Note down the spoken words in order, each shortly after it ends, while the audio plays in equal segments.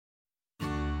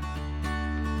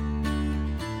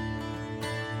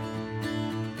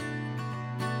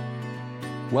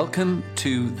Welcome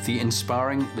to the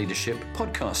Inspiring Leadership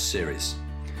podcast series.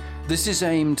 This is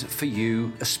aimed for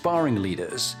you aspiring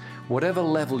leaders, whatever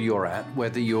level you're at,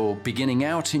 whether you're beginning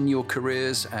out in your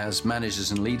careers as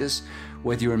managers and leaders,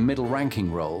 whether you're in middle ranking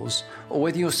roles, or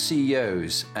whether you're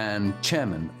CEOs and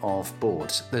chairmen of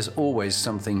boards. There's always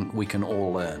something we can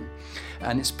all learn.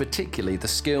 And it's particularly the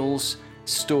skills,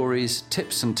 stories,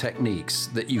 tips and techniques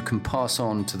that you can pass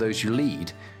on to those you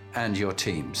lead and your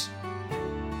teams.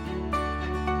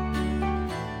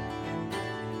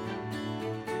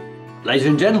 Ladies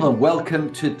and gentlemen,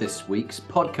 welcome to this week's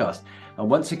podcast. And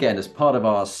once again, as part of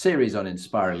our series on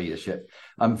inspiring leadership,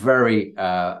 I'm very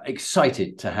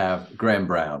excited to have Graham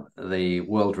Brown, the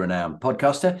world-renowned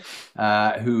podcaster,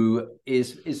 who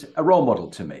is a role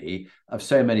model to me of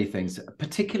so many things,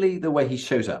 particularly the way he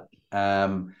shows up,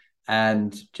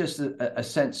 and just a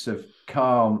sense of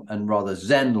calm and rather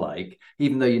zen-like,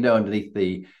 even though you know underneath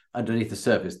the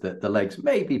surface that the legs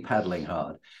may be paddling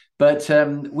hard. But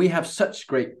we have such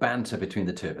great banter between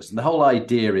the two of us. And the whole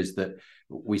idea is that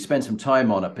we spend some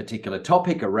time on a particular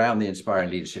topic around the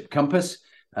Inspiring Leadership Compass.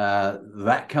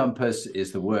 That compass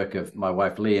is the work of my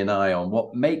wife, Lee, and I on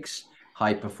what makes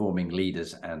high-performing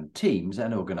leaders and teams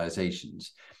and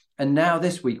organizations. And now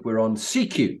this week, we're on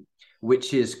CQ,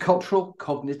 which is cultural,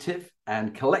 cognitive,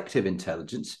 and collective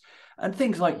intelligence, and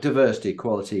things like diversity,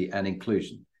 equality, and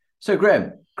inclusion. So,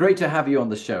 Graham, great to have you on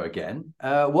the show again.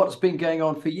 What's been going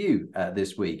on for you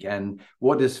this week? And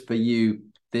what does for you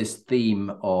this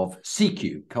theme of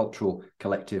CQ, cultural,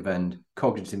 collective, and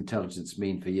cognitive intelligence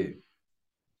mean for you?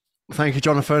 Thank you,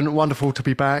 Jonathan. Wonderful to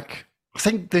be back. I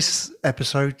think this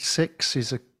episode 6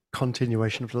 is a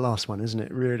continuation of the last one, isn't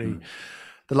it? Really.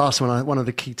 The last one, one of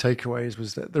the key takeaways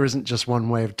was that there isn't just one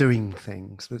way of doing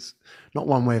things. There's not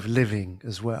one way of living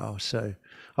as well. So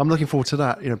I'm looking forward to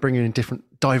that, bringing in different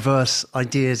diverse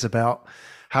ideas about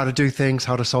how to do things,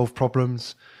 how to solve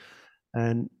problems.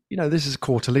 And, this is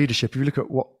core to leadership. If you look at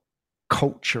what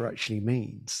culture actually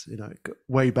means,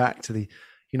 way back to I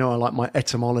like my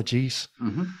etymologies.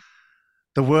 Mm-hmm.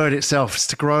 The word itself is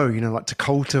to grow, like to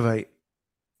cultivate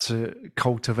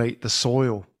the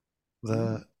soil,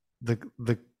 the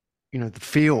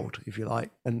field, if you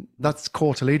like. And that's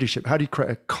core to leadership. How do you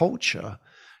create a culture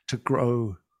to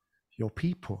grow your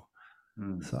people?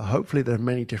 So hopefully there are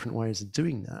many different ways of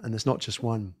doing that, and there's not just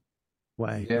one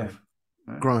way of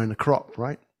growing a crop,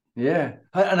 right? And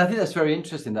I think that's very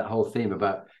interesting, that whole theme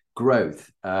about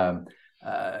growth.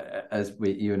 As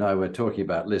you and I were talking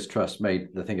about, Liz Truss made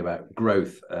the thing about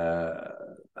growth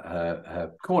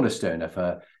her cornerstone of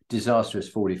her disastrous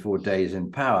 44 days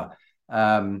in power,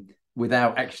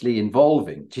 without actually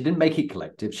involving. She didn't make it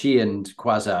collective. She and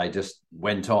Kwasi just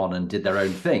went on and did their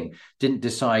own thing, didn't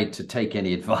decide to take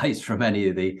any advice from any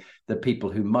of the people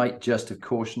who might just have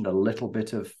cautioned a little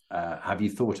bit of, have you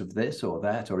thought of this or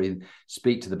that, or even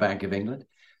speak to the Bank of England.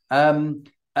 And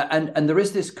there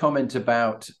is this comment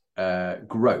about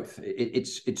growth.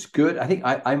 It's good. I think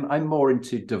I'm more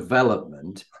into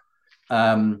development,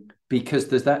 because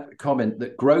there's that comment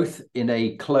that growth in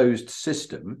a closed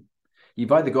system,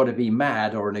 you've either got to be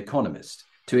mad or an economist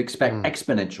to expect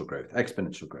exponential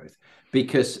growth,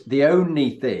 because the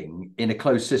only thing in a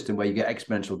closed system where you get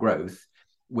exponential growth,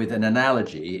 with an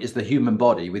analogy, is the human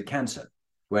body with cancer,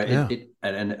 where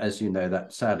and as you know,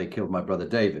 that sadly killed my brother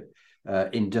David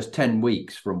in just 10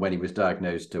 weeks from when he was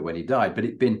diagnosed to when he died. But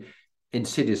it'd been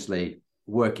insidiously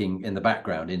working in the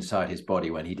background inside his body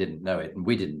when he didn't know it, and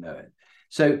we didn't know it.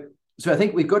 So I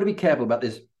think we've got to be careful about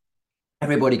this.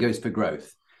 Everybody goes for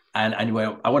growth. And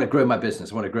well, I want to grow my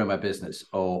business.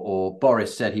 Or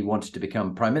Boris said he wanted to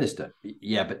become prime minister.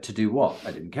 Yeah, but to do what?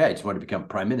 I didn't care. I just wanted to become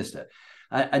prime minister.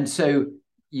 And so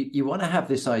you want to have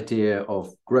this idea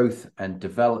of growth and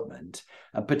development.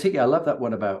 And particularly, I love that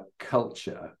one about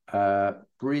culture.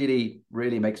 Really,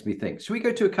 really makes me think. Should we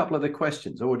go to a couple of the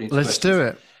questions? Let's do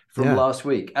it. From last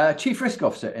week. Chief Risk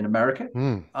Officer in America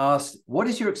asked, what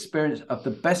is your experience of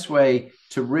the best way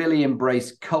to really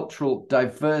embrace cultural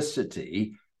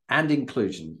diversity and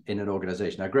inclusion in an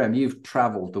organization? Now, Graham, you've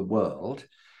traveled the world,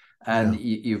 and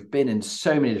you've been in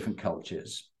so many different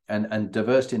cultures, and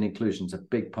diversity and inclusion is a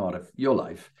big part of your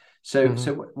life. So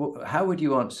how would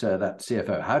you answer that,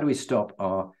 CFO? How do we stop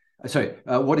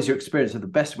what is your experience of the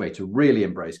best way to really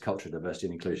embrace cultural diversity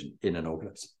and inclusion in an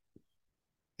organization?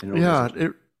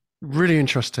 Really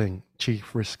interesting,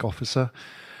 Chief Risk Officer.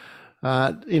 We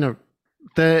have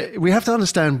to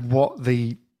understand what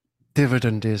the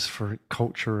dividend is for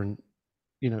culture and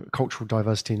cultural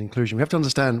diversity and inclusion. We have to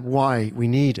understand why we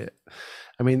need it.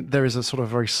 I mean, there is a sort of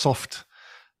very soft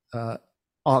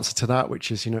answer to that,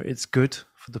 which is, it's good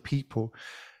for the people.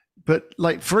 But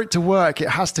like for it to work, it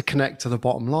has to connect to the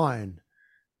bottom line.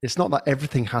 It's not that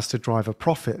everything has to drive a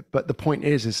profit, but the point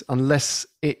is unless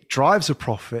it drives a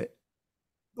profit,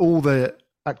 all the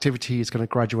activity is going to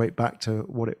graduate back to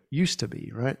what it used to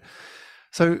be, right?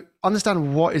 So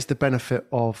understand what is the benefit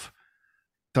of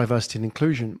diversity and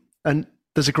inclusion. And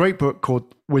there's a great book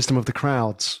called Wisdom of the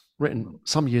Crowds, written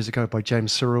some years ago by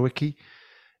James Surowiecki.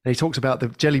 And he talks about the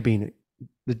jelly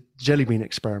bean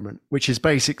experiment, which is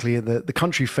basically the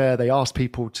country fair. They asked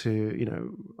people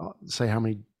to, say how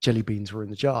many jelly beans were in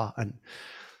the jar. And,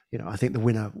 I think the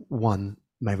winner won.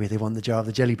 Maybe they won the jar of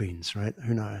the jelly beans, right?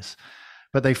 Who knows?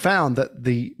 But they found that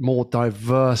the more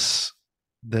diverse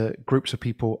the groups of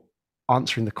people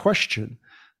answering the question,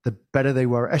 the better they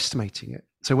were estimating it.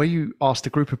 So where you asked a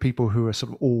group of people who are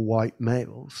sort of all white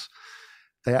males,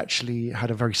 they actually had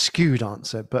a very skewed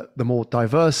answer. But the more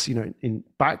diverse, in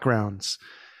backgrounds,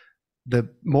 the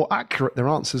more accurate their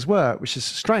answers were, which is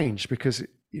strange because,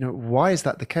 why is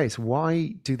that the case?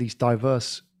 Why do these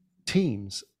diverse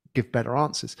teams give better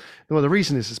answers? Well, the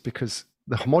reason is because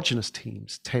the homogenous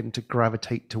teams tend to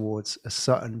gravitate towards a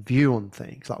certain view on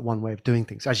things, like one way of doing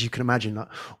things. As you can imagine, like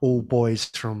all boys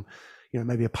from,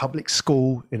 maybe a public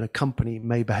school in a company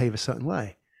may behave a certain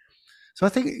way. So I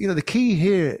think, the key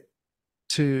here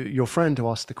to your friend who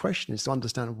asked the question is to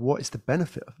understand what is the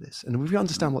benefit of this. And if we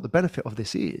understand what the benefit of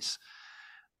this is,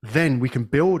 then we can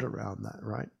build around that,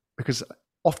 right? Because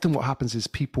often what happens is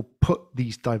people put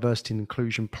these diversity and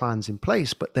inclusion plans in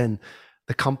place, but then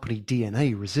the company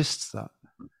DNA resists that.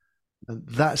 And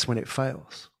that's when it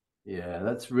fails. Yeah,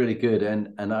 that's really good.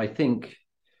 And I think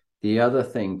the other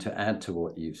thing to add to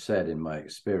what you've said, in my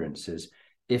experience, is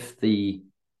if the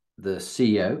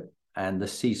CEO and the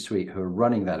C-suite who are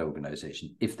running that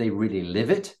organization, if they really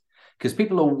live it, because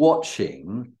people are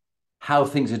watching how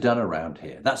things are done around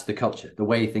here. That's the culture, the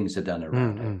way things are done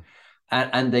around here.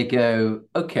 And they go,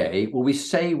 okay, well, we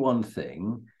say one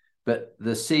thing, but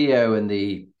the CEO and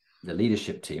the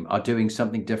leadership team are doing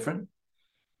something different.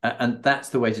 And that's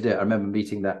the way to do it. I remember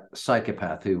meeting that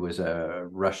psychopath who was a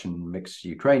Russian mixed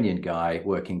Ukrainian guy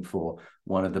working for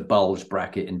one of the bulge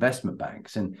bracket investment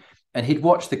banks. And he'd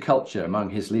watched the culture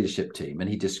among his leadership team and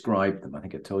he described them. I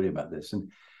think I told you about this.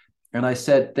 And I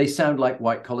said, they sound like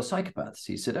white collar psychopaths.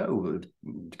 He said, oh,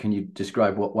 can you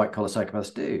describe what white collar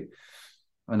psychopaths do?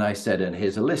 And I said, and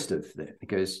here's a list of them. He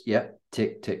goes, yeah,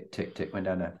 tick, tick, tick, tick, went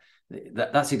down there.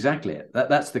 That's exactly it.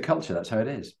 That's the culture. That's how it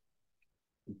is.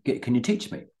 Can you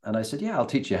teach me? And I said, yeah, I'll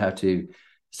teach you how to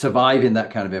survive in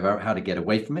that kind of environment, how to get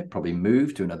away from it, probably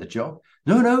move to another job.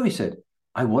 No, he said,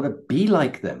 I want to be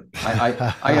like them.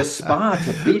 I aspire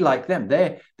to be like them.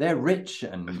 They're rich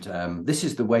and this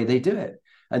is the way they do it.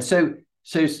 And so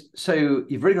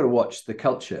you've really got to watch the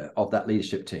culture of that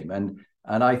leadership team.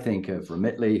 And I think of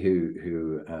Remitly,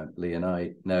 who Lee and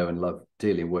I know and love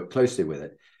dearly and work closely with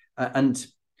it. And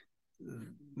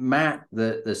Matt,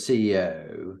 the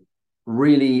CEO,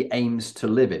 really aims to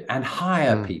live it and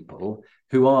hire people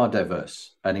who are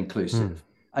diverse and inclusive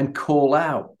and call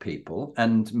out people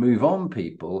and move on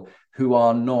people who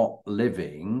are not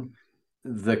living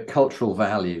the cultural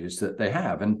values that they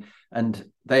have. And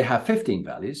they have 15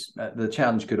 values. The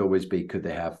challenge could always be, could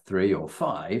they have 3 or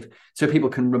 5? So people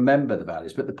can remember the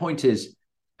values. But the point is,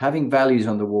 having values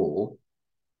on the wall.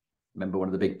 Remember one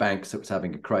of the big banks that was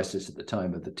having a crisis at the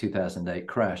time of the 2008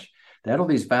 crash. They had all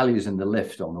these values in the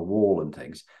lift on the wall and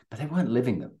things, but they weren't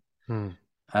living them.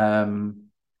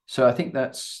 So I think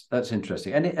that's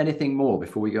interesting. Anything more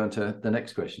before we go on to the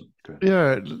next question?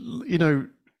 Yeah,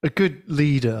 a good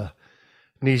leader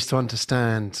needs to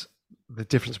understand the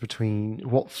difference between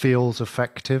what feels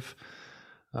effective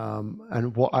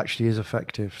and what actually is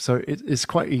effective. So it's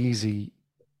quite easy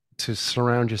to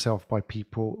surround yourself by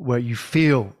people where you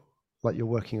feel like you're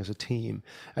working as a team,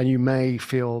 and you may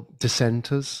feel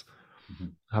dissenters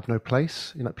have no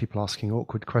place, people asking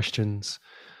awkward questions.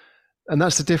 And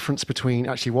that's the difference between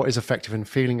actually what is effective and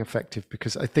feeling effective.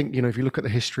 Because I think, if you look at the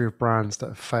history of brands that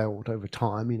have failed over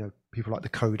time, people like the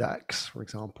Kodaks, for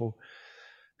example,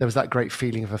 there was that great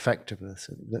feeling of effectiveness.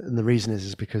 And the reason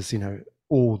is because,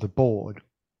 all the board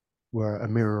were a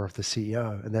mirror of the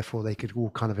CEO, and therefore they could all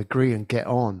kind of agree and get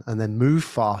on and then move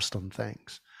fast on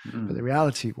things. But the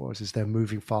reality is they're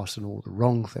moving fast on all the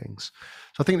wrong things.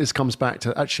 So I think this comes back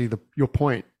to actually your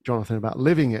point, Jonathan, about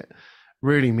living it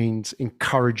really means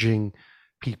encouraging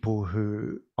people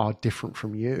who are different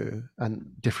from you and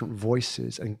different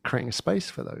voices and creating a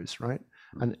space for those, right?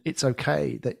 And it's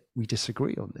okay that we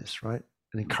disagree on this, right?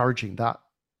 And encouraging that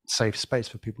safe space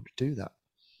for people to do that.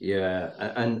 Yeah,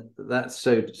 and that's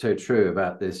so true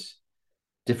about this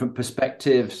different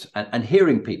perspectives and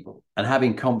hearing people and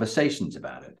having conversations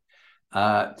about it.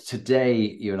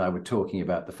 Today, you and I were talking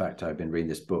about the fact I've been reading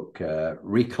this book,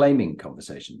 Reclaiming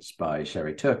Conversations by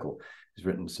Sherry Turkle, who's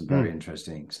written some very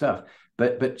interesting stuff.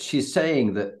 But she's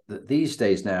saying that these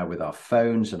days now, with our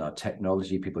phones and our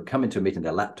technology, people come into a meeting,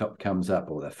 their laptop comes up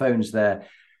or their phone's there,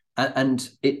 and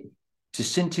it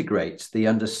disintegrates the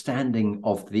understanding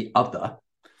of the other,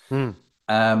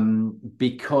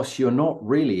 because you're not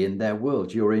really in their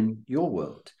world, you're in your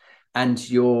world. And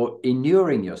you're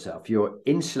inuring yourself, you're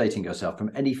insulating yourself from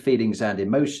any feelings and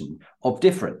emotion of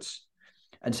difference.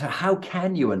 And so how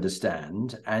can you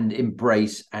understand and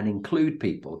embrace and include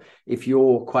people if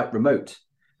you're quite remote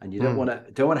and you don't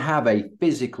want to have a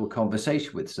physical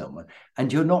conversation with someone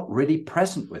and you're not really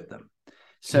present with them?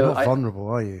 So you're not vulnerable,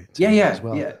 are you? Yeah.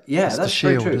 That's the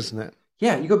shield, isn't it?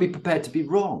 Yeah, you've got to be prepared to be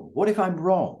wrong. What if I'm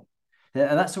wrong?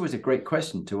 And that's always a great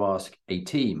question to ask a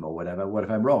team or whatever. What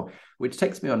if I'm wrong? Which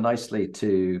takes me on nicely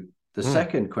to the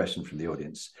second question from the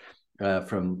audience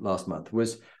from last month.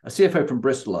 Was a CFO from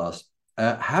Bristol asked,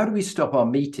 how do we stop our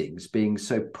meetings being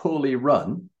so poorly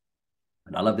run?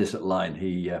 And I love this line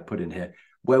he put in here,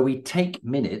 where we take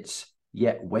minutes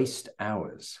yet waste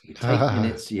hours. We take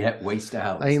minutes yet waste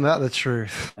hours. Ain't that the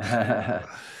truth?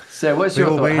 So what's your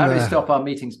thought? How do we stop our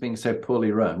meetings being so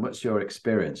poorly run? What's your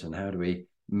experience and how do we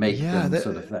make them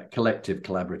sort of that collective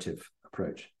collaborative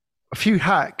approach? A few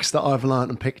hacks that I've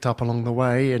learned and picked up along the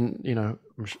way, and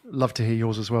love to hear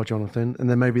yours as well, Jonathan. And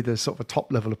then maybe there's sort of a top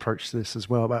level approach to this as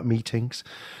well about meetings.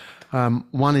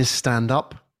 One is stand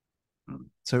up.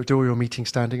 So do all your meetings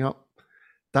standing up.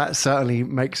 That certainly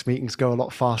makes meetings go a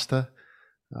lot faster.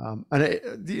 And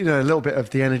a little bit of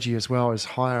the energy as well is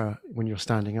higher when you're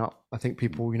standing up. I think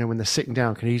people, when they're sitting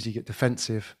down, can easily get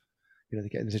defensive. They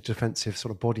get into defensive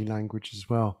sort of body language as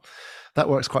well. That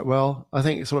works quite well. I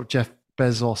think sort of Jeff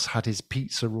Bezos had his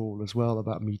pizza rule as well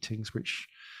about meetings, which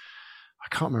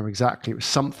I can't remember exactly. It was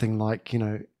something like,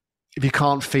 if you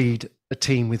can't feed a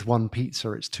team with one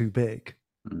pizza, it's too big.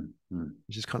 It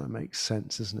just kind of makes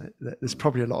sense, isn't it? There's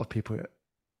probably a lot of people.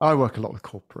 I work a lot with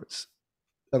corporates,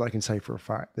 and I can say for a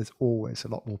fact, there's always a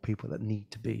lot more people that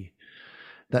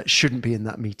shouldn't be in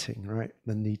that meeting, right?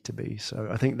 Than need to be. So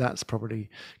I think that's probably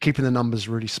keeping the numbers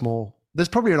really small. There's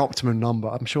probably an optimum number.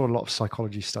 I'm sure a lot of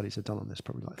psychology studies are done on this,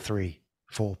 probably like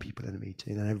 3-4 people in a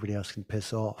meeting, and everybody else can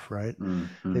piss off, right?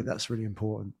 I think that's really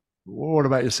important. What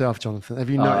about yourself, Jonathan? Have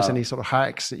you noticed any sort of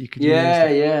hacks that you could use?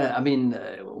 Yeah. I mean,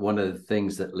 one of the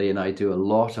things that Lee and I do a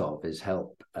lot of is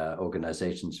help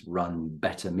organizations run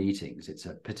better meetings. It's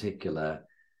a particular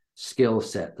skill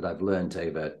set that I've learned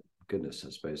over, goodness, I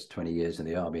suppose 20 years in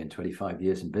the army and 25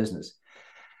 years in business.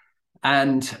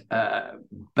 And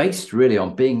based really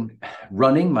on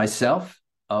running myself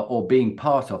or being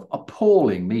part of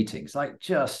appalling meetings,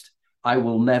 I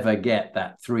will never get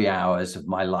that 3 hours of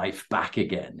my life back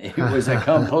again. It was a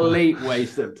complete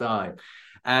waste of time.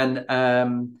 And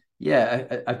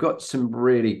I've got some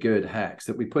really good hacks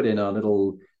that we put in our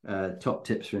little top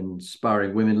tips for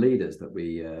inspiring women leaders that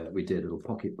we did, a little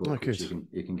pocket book, which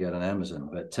you can get on Amazon.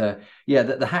 But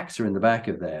the hacks are in the back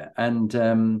of there.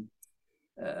 And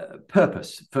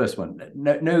purpose, first one,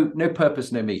 no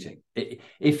purpose, no meeting.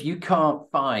 If you can't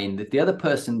find, if the other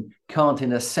person can't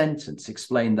in a sentence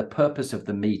explain the purpose of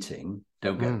the meeting,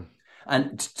 don't go.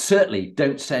 And certainly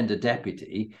don't send a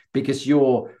deputy, because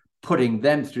you're putting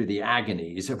them through the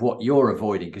agonies of what you're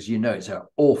avoiding, because it's an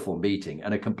awful meeting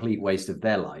and a complete waste of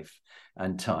their life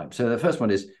and time. So the first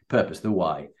one is purpose, the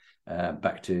why.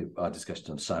 Back to our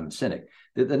discussion on Simon Sinek.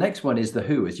 The next one is the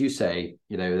who, as you say,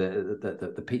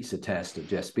 the pizza test of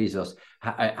Jeff Bezos.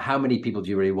 How many people do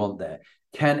you really want there?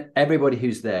 Can everybody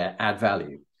who's there add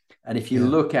value? And if you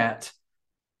look at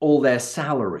all their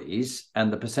salaries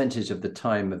and the percentage of the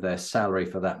time of their salary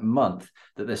for that month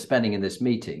that they're spending in this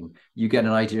meeting, you get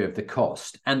an idea of the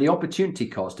cost and the opportunity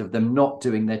cost of them not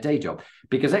doing their day job.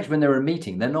 Because actually when they're in a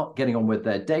meeting, they're not getting on with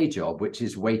their day job, which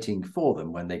is waiting for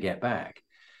them when they get back.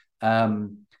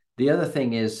 The other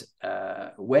thing is,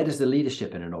 where does the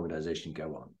leadership in an organization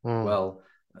go on? Well,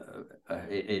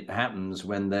 it happens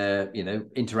when they're,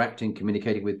 interacting,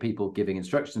 communicating with people, giving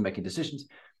instructions, making decisions.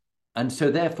 And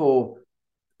so therefore,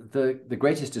 the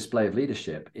greatest display of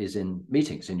leadership is in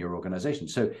meetings in your organization.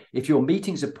 So if your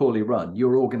meetings are poorly run,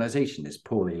 your organization is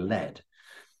poorly led.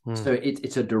 So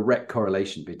it's a direct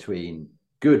correlation between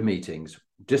good meetings,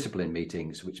 disciplined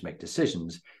meetings, which make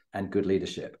decisions, and good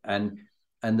leadership. And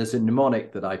there's a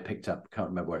mnemonic that I picked up, can't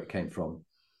remember where it came from,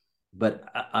 but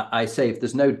I say if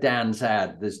there's no Dan's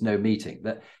ad, there's no meeting.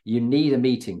 That you need a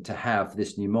meeting to have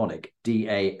this mnemonic,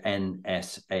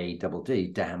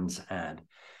 DANSADD, Dan's ad.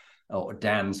 or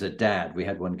Dan's a dad. We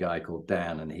had one guy called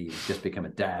Dan, and he's just become a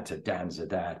dad, so Dan's a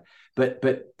dad. But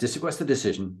what's the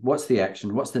decision? What's the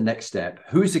action? What's the next step?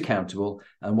 Who's accountable?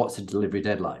 And what's the delivery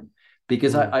deadline?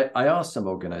 Because I asked some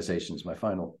organizations, my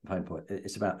final point,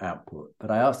 it's about output, but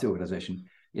I asked the organization,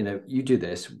 you do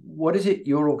this, what is it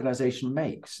your organization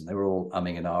makes? And they were all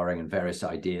umming and ahhing, and various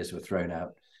ideas were thrown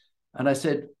out. And I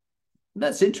said,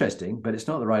 that's interesting, but it's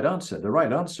not the right answer. The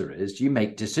right answer is you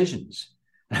make decisions.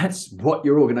 That's what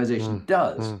your organization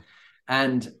does.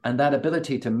 And that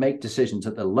ability to make decisions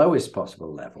at the lowest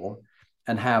possible level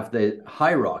and have the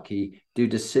hierarchy do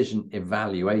decision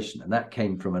evaluation. And that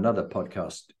came from another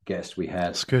podcast guest we had.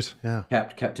 That's good. Yeah.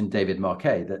 Captain David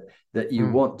Marquet, that you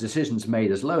want decisions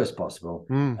made as low as possible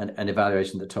and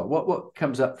evaluation at the top. What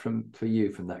comes up for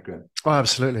you from that, Graham? Oh,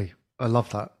 absolutely. I love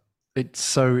that. It's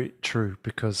so true,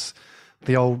 because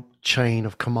the old chain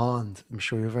of command, I'm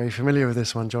sure you're very familiar with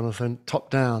this one, Jonathan, top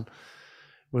down,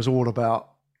 was all about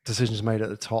decisions made at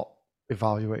the top,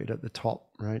 evaluated at the top,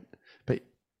 right? But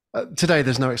today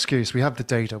there's no excuse. We have the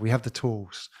data, we have the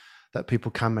tools that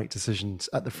people can make decisions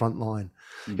at the front line.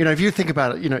 If you think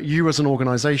about it, you as an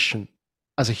organization,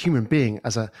 as a human being,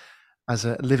 as a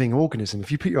living organism,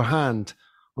 if you put your hand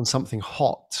on something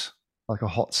hot, like a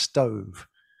hot stove,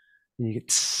 and you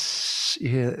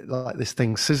hear like this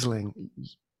thing sizzling,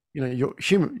 your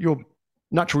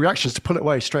natural reaction is to pull it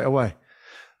away straight away.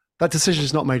 That decision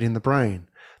is not made in the brain.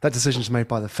 That decision is made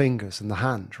by the fingers and the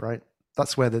hand, right?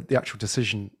 That's where the actual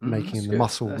decision making and the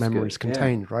muscle memory is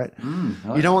contained, right?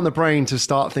 You don't want the brain to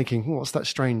start thinking, what's that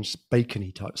strange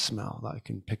bacony type smell that I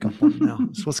can pick up on now?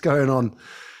 So what's going on?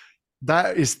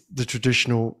 That is the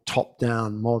traditional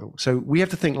top-down model. So we have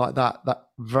to think like that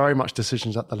very much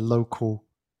decisions at the local,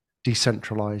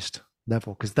 decentralized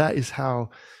level, because that is how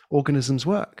organisms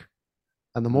work.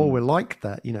 And the more we're like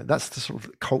that, that's the sort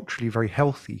of culturally very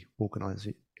healthy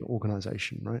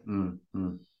organization, right?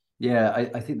 Yeah,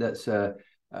 I think that's a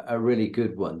really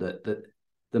good one, that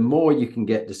the more you can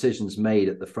get decisions made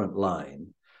at the front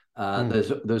line,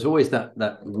 there's always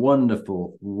that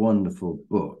wonderful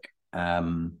book,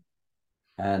 and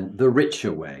The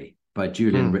Richer Way by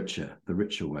Julian Richer, The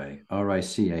Richer Way,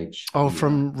 R-I-C-H. Oh,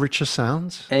 from Richer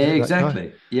Sounds?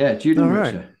 Exactly. Yeah, Julian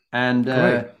Richer.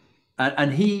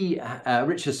 And he,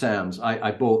 Richer Sounds,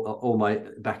 I bought all my,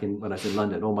 back in when I was in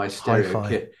London, all my stereo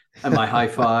kit and my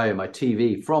hi-fi and my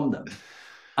TV from them.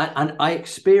 And I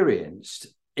experienced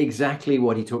exactly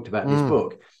what he talked about in his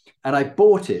book. And I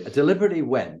bought it. I deliberately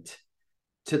went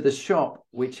to the shop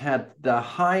which had the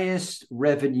highest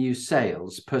revenue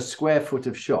sales per square foot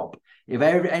of shop of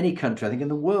any country, I think in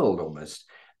the world almost.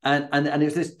 And it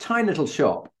was this tiny little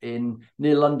shop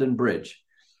near London Bridge.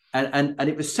 And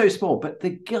it was so small, but the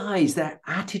guys, their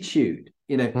attitude,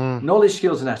 knowledge,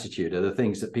 skills, and attitude are the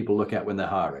things that people look at when they're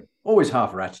hiring. Always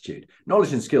half for attitude.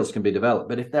 Knowledge and skills can be developed,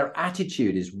 but if their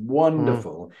attitude is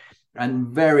wonderful and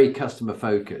very customer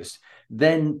focused,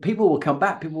 then people will come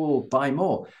back, people will buy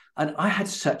more. And I had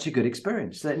such a good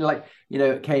experience.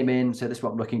 It came in, said, this is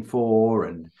what I'm looking for.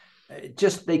 And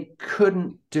just, they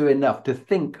couldn't do enough to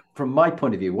think, from my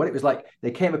point of view, what it was like.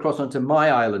 They came across onto my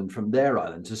island from their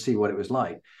island to see what it was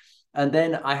like. And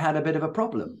then I had a bit of a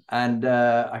problem, and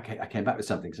I came back with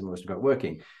something. Someone was about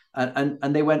working,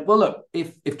 and they went, well, look,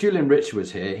 if Julian Rich was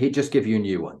here, he'd just give you a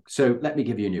new one. So let me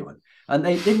give you a new one. And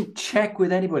they didn't check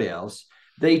with anybody else.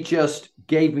 They just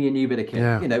gave me a new bit of kit.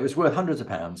 Yeah. It was worth hundreds of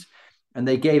pounds, and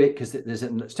they gave it because there's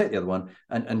let's take the other one,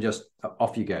 and just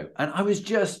off you go. And I was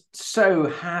just so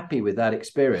happy with that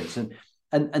experience,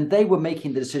 and they were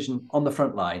making the decision on the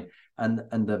front line, and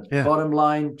the bottom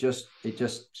line just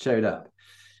showed up.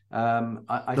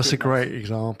 That's a great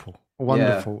example.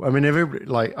 Wonderful. Yeah. I mean,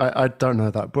 everybody, I don't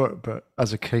know that book, but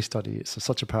as a case study, it's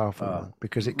such a powerful one,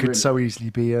 because it could so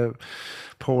easily be a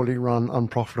poorly run,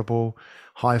 unprofitable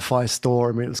hi-fi store.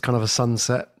 I mean, it was kind of a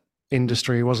sunset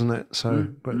industry, wasn't it? So,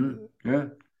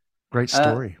 great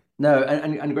story. No,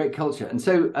 and great culture. And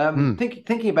so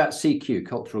thinking about CQ,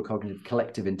 Cultural Cognitive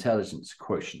Collective Intelligence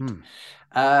Quotient,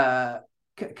 a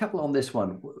couple on this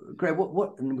one. Greg,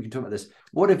 what, and we can talk about this,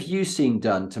 what have you seen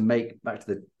done to make, back to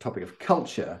the topic of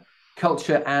culture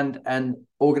and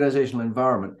organizational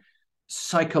environment,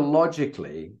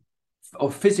 psychologically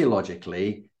or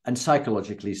physiologically and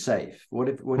psychologically safe? What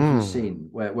have you seen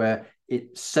where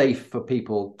it's safe for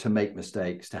people to make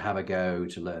mistakes, to have a go,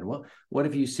 to learn? What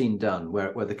have you seen done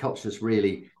where the culture is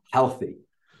really healthy?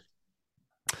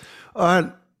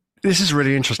 This is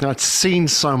really interesting. I've seen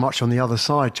so much on the other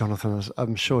side, Jonathan, as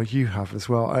I'm sure you have as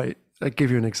well. I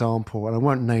give you an example, and I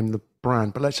won't name the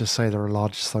brand, but let's just say they're a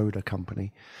large soda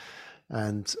company,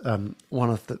 and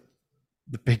one of the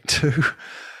big two.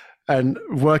 And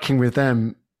working with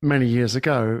them, many years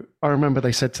ago, I remember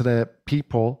they said to their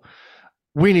people,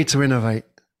 we need to innovate.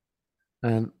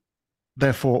 And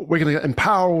therefore, we're going to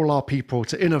empower all our people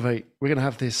to innovate. We're going to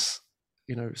have this,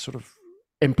 sort of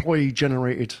employee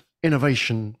generated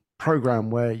innovation program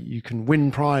where you can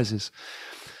win prizes.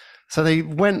 So they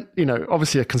went,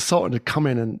 obviously a consultant had come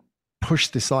in and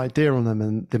pushed this idea on them,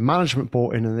 and the management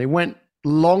bought in, and they went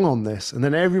long on this. And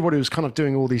then everybody was kind of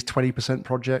doing all these 20%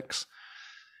 projects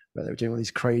where they were doing all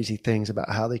these crazy things about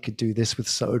how they could do this with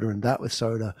soda and that with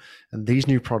soda and these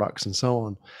new products and so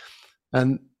on.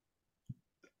 And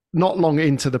not long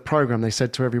into the program, they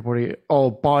said to everybody, oh,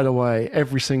 by the way,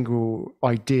 every single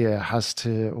idea has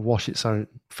to wash its own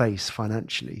face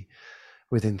financially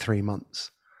within 3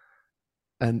 months.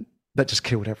 And that just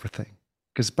killed everything.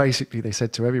 Because basically they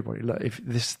said to everybody, look, if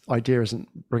this idea isn't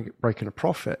breaking a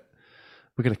profit,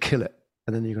 we're going to kill it.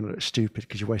 And then you're going to look stupid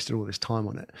because you wasted all this time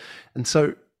on it. And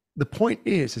so the point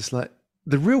is like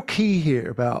the real key here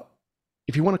about,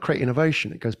 if you want to create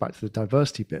innovation, it goes back to the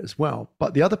diversity bit as well.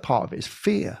 But the other part of it is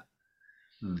fear.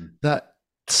 That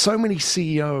so many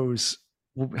CEOs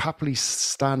will happily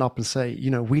stand up and say,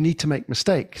 we need to make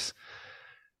mistakes.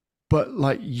 But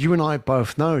like you and I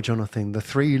both know, Jonathan, the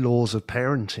 3 laws of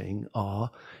parenting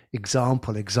are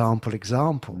example, example,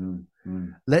 example.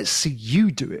 Let's see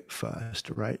you do it first,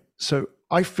 right? So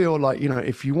I feel like,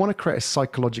 if you want to create a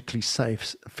psychologically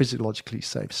safe, physiologically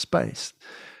safe space,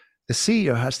 the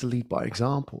CEO has to lead by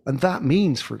example. And that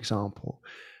means, for example,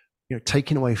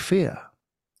 taking away fear.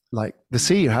 Like the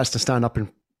CEO has to stand up in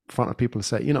front of people and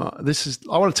say,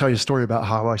 I want to tell you a story about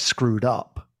how I screwed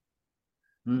up.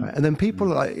 Right? And then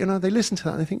people are like, they listen to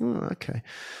that and they think, oh, okay,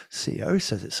 CEO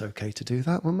says it's okay to do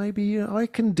that. Well, maybe I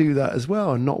can do that as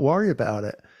well and not worry about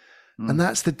it. And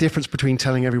that's the difference between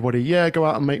telling everybody, yeah, go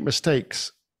out and make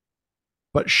mistakes,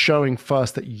 but showing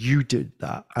first that you did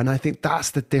that. And I think that's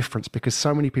the difference, because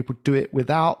so many people do it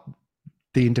without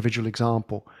the individual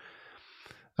example.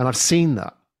 And I've seen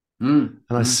that. And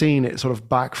I've seen it sort of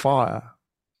backfire.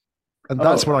 And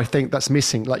that's what I think that's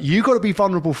missing. Like, you got to be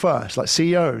vulnerable first, like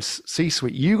CEOs,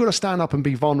 C-suite, you got to stand up and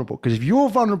be vulnerable. Because if you're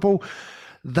vulnerable,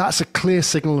 that's a clear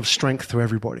signal of strength to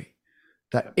everybody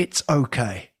that it's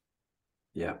okay.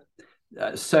 Yeah.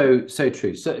 So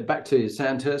true. So back to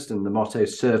Sandhurst and the motto,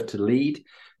 serve to lead,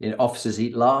 officers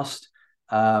eat last.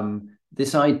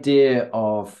 This idea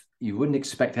of, you wouldn't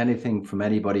expect anything from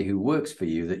anybody who works for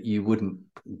you that you wouldn't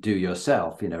do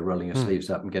yourself, rolling your sleeves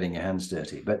up and getting your hands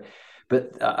dirty. But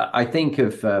I think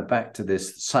of back to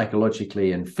this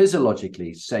psychologically and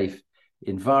physiologically safe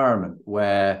environment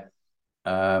where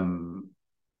Margaret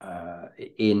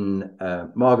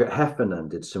Heffernan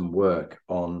did some work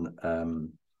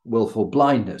on willful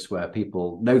blindness, where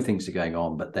people know things are going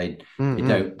on, but they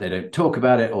don't talk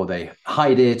about it, or they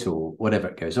hide it, or whatever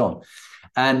it goes on.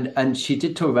 And she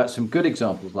did talk about some good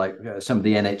examples, like some of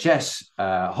the NHS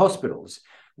hospitals,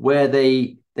 where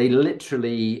they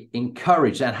literally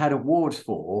encouraged and had awards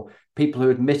for people who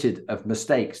admitted of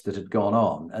mistakes that had gone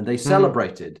on. And they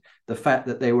celebrated the fact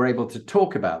that they were able to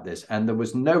talk about this, and there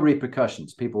was no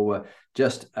repercussions. People were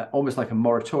just almost like a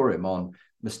moratorium on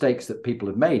mistakes that people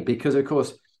had made. Because, of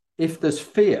course, if there's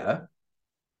fear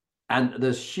and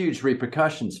there's huge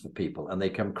repercussions for people and they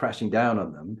come crashing down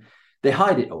on them, they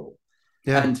hide it all.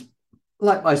 Yeah. And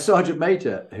like my sergeant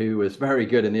major, who was very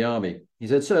good in the army, he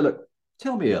said, "Sir, look,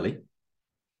 tell me early."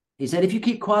 He said, if you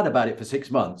keep quiet about it for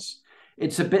 6 months,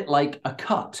 it's a bit like a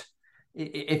cut.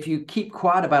 If you keep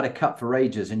quiet about a cut for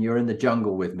ages, and you're in the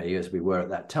jungle with me, as we were at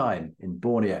that time in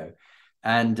Borneo,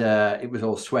 and it was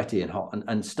all sweaty and hot,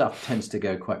 and stuff tends to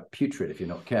go quite putrid if you're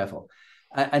not careful.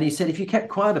 And he said, if you kept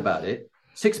quiet about it,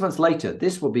 6 months later,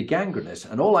 this will be gangrenous.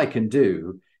 And all I can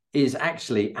do is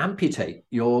actually amputate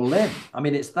your limb. I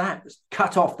mean, it's that,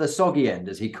 cut off the soggy end,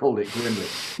 as he called it grimly.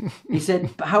 He said,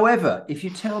 however, if you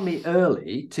tell me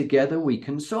early, together we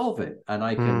can solve it. And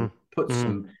I can put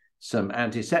some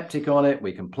antiseptic on it,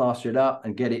 we can plaster it up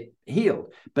and get it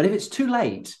healed. But if it's too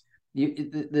late,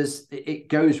 it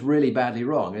goes really badly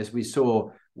wrong, as we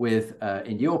saw with,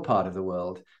 in your part of the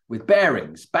world, with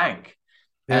Barings Bank,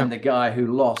 and the guy who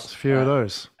lost a few of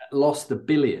those. Lost the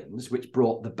billions, which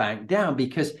brought the bank down,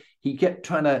 because he kept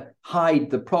trying to hide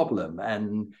the problem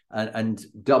and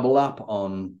double up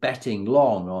on betting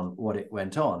long on what it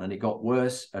went on, and it got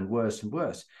worse and worse and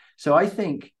worse. So I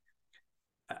think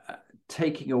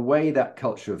taking away that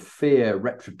culture of fear,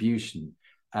 retribution,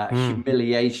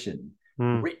 humiliation,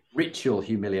 ritual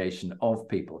humiliation of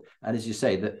people, and as you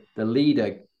say, the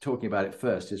leader talking about it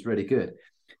first is really good.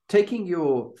 Taking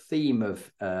your theme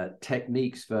of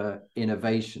techniques for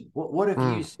innovation, what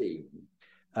have you seen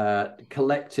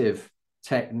collective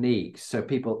techniques so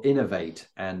people innovate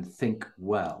and think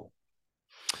well?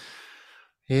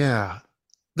 Yeah,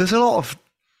 there's a lot of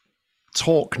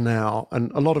talk now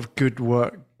and a lot of good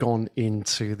work gone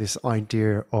into this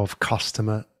idea of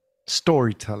customer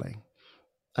storytelling.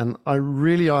 And I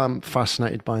really am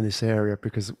fascinated by this area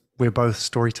because we're both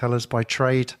storytellers by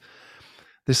trade.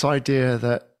 This idea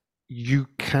that you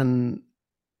can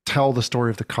tell the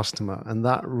story of the customer, and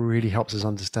that really helps us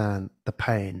understand the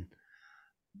pain,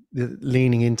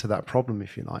 leaning into that problem,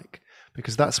 if you like,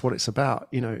 because that's what it's about.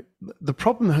 You know, the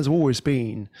problem has always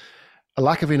been a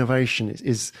lack of innovation.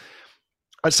 Is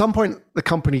at some point the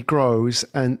company grows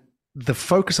and the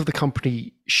focus of the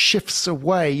company shifts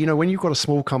away. You know, when you've got a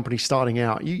small company starting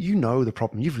out, you know the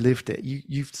problem, you've lived it,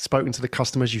 you've spoken to the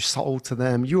customers, you sold to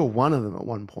them, you were one of them at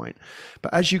one point.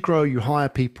 But as you grow, you hire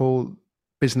people,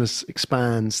 business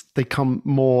expands, they come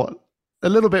a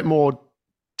little bit more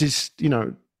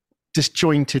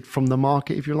disjointed from the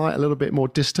market, if you like, a little bit more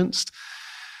distanced.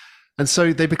 And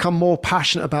so they become more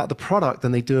passionate about the product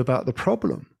than they do about the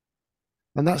problem.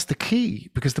 And that's the key,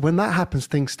 because when that happens,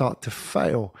 things start to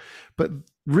fail. But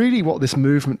really what this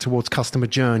movement towards customer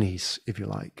journeys, if you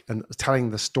like, and telling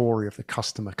the story of the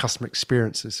customer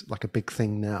experience is like a big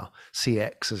thing now,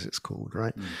 CX as it's called,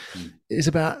 right? Mm-hmm. Is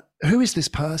about who is this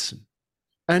person?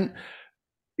 And,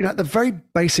 you know, at the very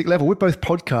basic level, we're both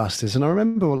podcasters. And I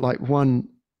remember like one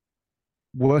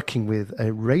working with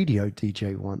a radio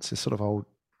DJ once, this sort of old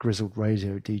grizzled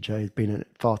radio DJ, had been in it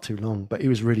far too long, but he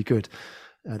was really good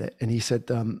at it. And he said,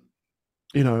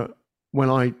 you know, when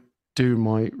I do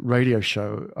my radio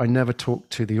show, I never talk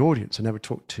to the audience. I never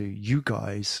talk to you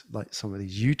guys like some of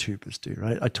these YouTubers do,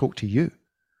 right? I talk to you.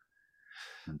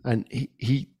 And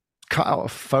he cut out a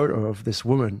photo of this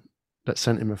woman that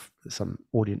sent him some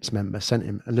audience member,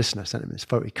 a listener sent him this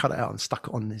photo. He cut it out and stuck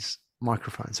it on his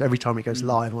microphone. So every time he goes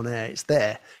live on air, it's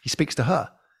there. He speaks to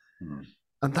her.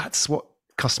 And that's what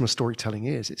customer storytelling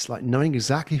is. It's like knowing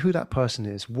exactly who that person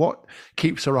is, what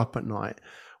keeps her up at night,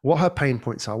 what her pain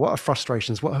points are, what her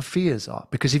frustrations, what her fears are.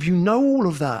 Because if you know all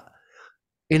of that,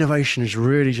 innovation is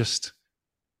really just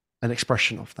an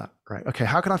expression of that, right? Okay,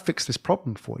 how can I fix this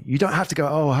problem for you? You don't have to go,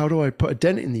 oh, how do I put a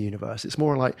dent in the universe? It's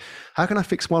more like, how can I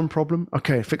fix one problem?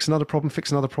 Okay, fix another problem, fix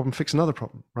another problem, fix another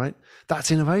problem, right? That's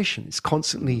innovation. It's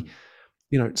constantly,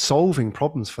 you know, solving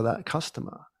problems for that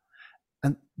customer.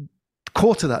 And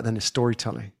core to that then is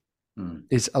storytelling,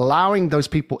 is allowing those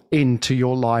people into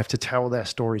your life to tell their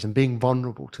stories and being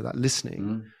vulnerable to that,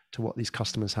 listening to what these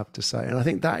customers have to say. And I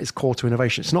think that is core to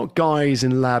innovation. It's not guys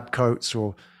in lab coats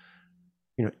or,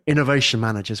 you know, innovation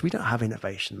managers. We don't have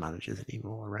innovation managers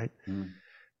anymore, right?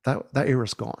 That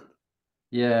era's gone.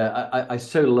 Yeah, I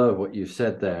so love what you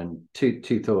said there. And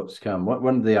two thoughts come.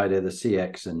 One of the idea of the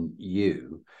CX and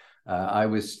you. I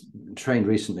was trained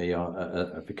recently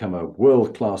on become a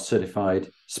world-class certified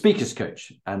speakers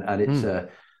coach, and it's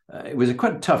it was a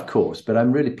quite tough course, but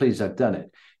I'm really pleased I've done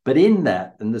it. But in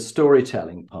that, and the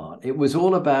storytelling part, it was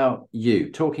all about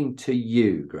you, talking to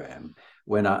you, Graham,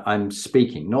 when I'm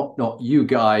speaking, not you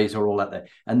guys or all that there.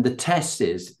 And the test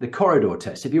is the corridor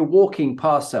test. If you're walking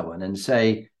past someone and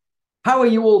say, "How are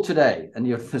you all today?" and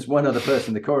there's one other person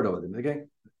in the corridor with them, they're going,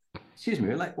 excuse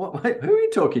me, like, what? Who are you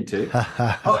talking to?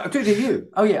 Oh, I'm talking to you.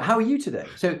 Oh, yeah. How are you today?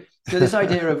 So this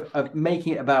idea of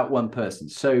making it about one person.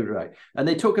 So right. And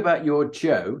they talk about your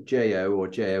Joe, J-O or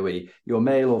J-O-E, your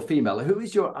male or female. Who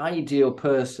is your ideal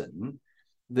person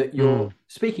that you're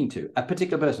speaking to, a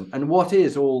particular person? And what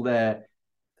is all the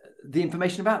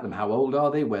information about them? How old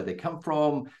are they? Where they come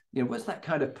from? You know, what's that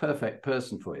kind of perfect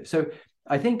person for you? So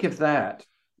I think of that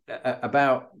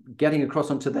about getting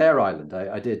across onto their island.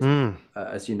 I did,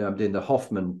 as you know, I'm doing the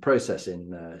Hoffman process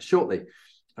shortly.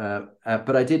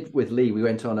 But I did with Lee, we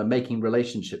went on a making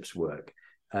relationships work,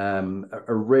 a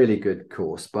really good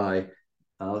course by,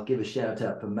 I'll give a shout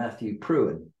out for Matthew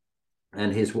Pruen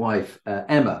and his wife,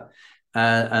 Emma.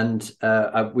 And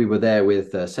we were there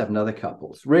with 7 other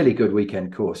couples. Really good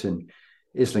weekend course in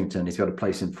Islington. He's got a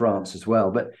place in France as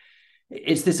well. But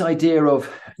it's this idea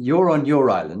of you're on your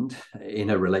island in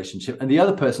a relationship and the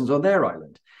other person's on their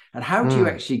island. And how do you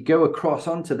actually go across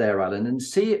onto their island and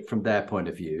see it from their point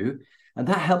of view? And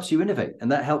that helps you innovate,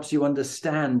 and that helps you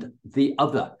understand the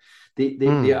other,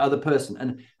 the other person.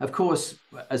 And of course,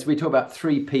 as we talk about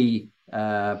 3P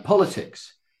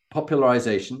politics,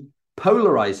 popularization,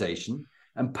 polarization,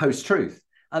 and post-truth.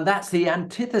 And that's the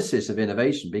antithesis of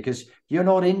innovation, because you're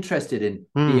not interested in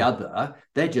the other.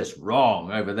 They're just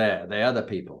wrong over there, the other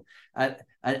people.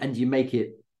 And you make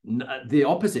it the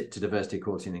opposite to diversity,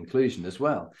 equality, and inclusion as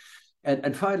well.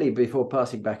 And finally, before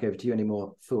passing back over to you, any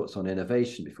more thoughts on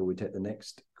innovation before we take the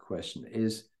next question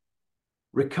is,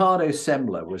 Ricardo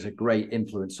Semler was a great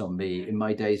influence on me in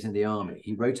my days in the army.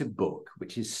 He wrote a book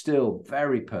which is still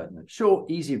very pertinent, short,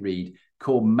 easy read,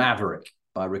 called Maverick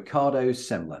by Ricardo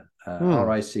Semler,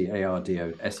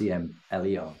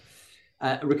 Ricardosemler.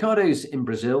 Ricardo's in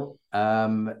Brazil. No, I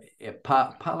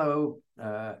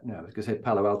was going to say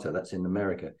Palo Alto. That's in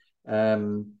America.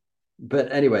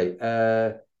 But anyway,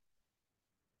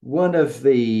 one of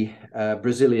the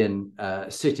Brazilian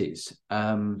cities,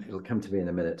 it'll come to me in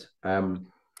a minute.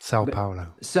 Sao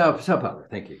Paulo. Sao Paulo,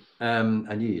 thank you. I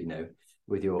knew you'd know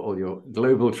with all your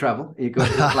global travel. You've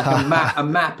got like a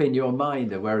map in your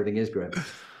mind of where everything is growing.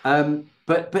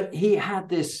 But he had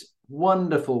this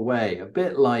wonderful way, a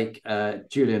bit like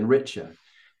Julian Richer,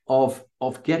 of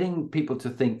getting people to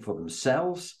think for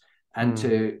themselves and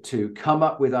to come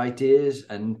up with ideas,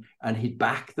 and he'd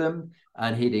back them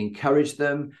and he'd encourage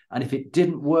them. And if it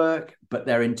didn't work, but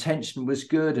their intention was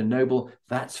good and noble,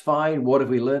 that's fine. What have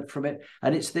we learned from it?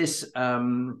 And it's this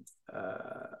on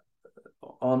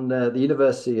the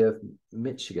University of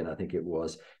Michigan, I think it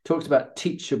was, talks about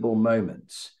teachable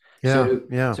moments.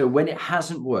 So when it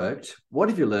hasn't worked, what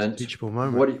have you learned? Teachable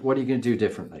moment. What are you going to do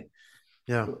differently?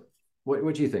 Yeah.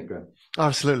 What do you think, Graham?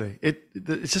 Absolutely.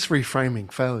 It's just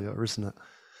reframing failure, isn't it?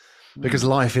 Because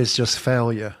life is just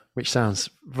failure, which sounds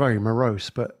very morose,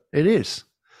 but it is.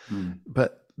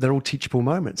 But they're all teachable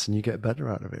moments and you get better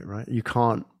out of it, right? You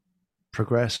can't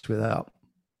progress without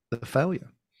the failure.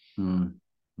 I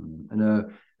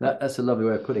know that's a lovely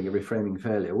way of putting it, reframing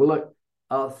failure. Well, look,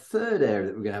 our third area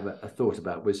that we're going to have a thought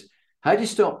about was how do you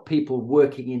stop people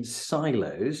working in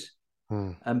silos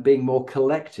and being more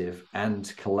collective and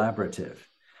collaborative?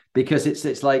 Because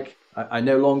it's like, I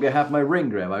no longer have my ring,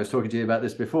 Graham. I was talking to you about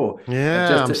this before.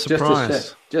 Yeah, I'm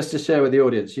surprised. Just to share with the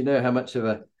audience, you know how much of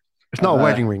a... It's not a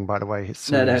wedding ring, by the way.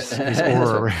 It's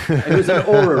Aura ring. It was an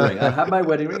Aura ring. I have my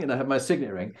wedding ring and I have my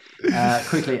signet ring.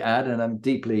 Quickly add, and I'm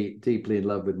deeply, deeply in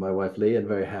love with my wife, Lee, and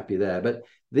very happy there. But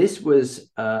this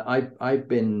was, I've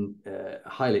been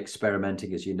highly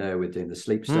experimenting, as you know, with doing the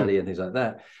sleep study and things like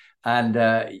that. And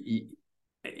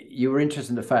you were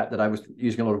interested in the fact that I was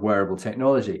using a lot of wearable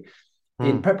technology.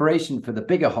 In preparation for the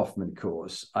bigger Hoffman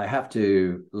course, I have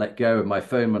to let go of my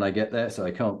phone when I get there, so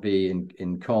I can't be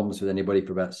in comms with anybody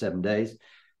for about 7 days.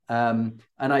 And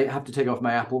I have to take off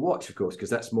my Apple Watch, of course,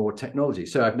 because that's more technology.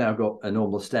 So I've now got a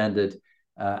normal standard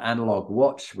analog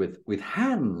watch with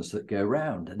hands that go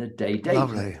around and a day date.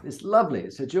 Lovely. It's lovely.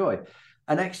 It's a joy.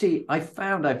 And actually, I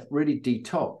found I've really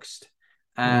detoxed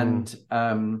and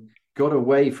got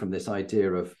away from this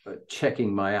idea of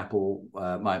checking my Apple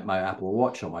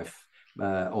Watch on my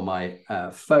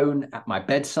phone at my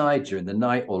bedside during the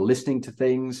night, or listening to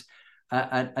things.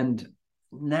 And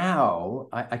now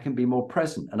I can be more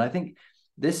present. And I think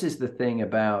this is the thing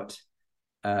about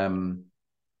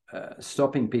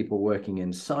stopping people working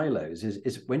in silos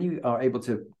is when you are able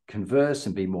to converse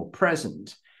and be more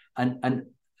present. And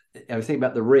I was thinking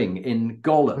about the ring in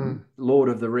Gollum, Lord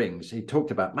of the Rings. He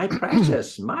talked about my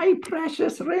precious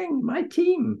ring, my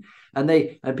team. And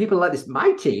people like this,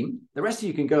 my team, the rest of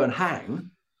you can go and hang.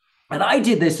 And I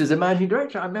did this as a managing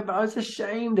director. I remember I was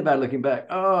ashamed about looking back.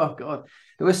 Oh, God.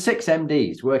 There were 6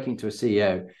 MDs working to a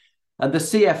CEO. And the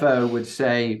CFO would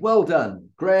say, well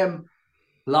done, Graham.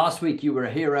 Last week you were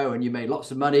a hero and you made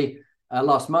lots of money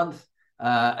last month.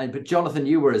 But Jonathan,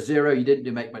 you were a zero. You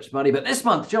didn't make much money. But this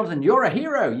month, Jonathan, you're a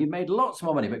hero. You made lots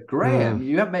more money. But Graham,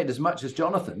 you haven't made as much as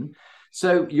Jonathan.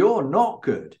 So you're not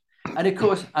good. And of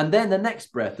course, and then the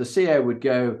next breath, the CEO would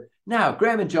go, now,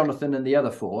 Graham and Jonathan and the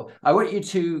other 4, I want you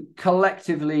to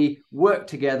collectively work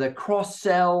together,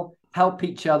 cross-sell, help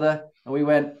each other. And we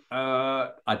went,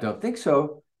 I don't think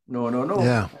so. No.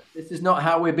 Yeah. This is not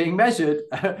how we're being measured.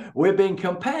 We're being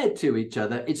compared to each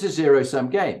other. It's a zero-sum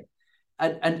game.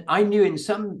 And I knew in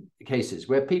some cases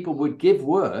where people would give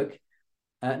work,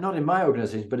 not in my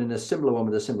organization, but in a similar one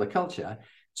with a similar culture,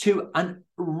 to a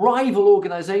rival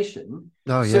organization,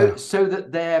 so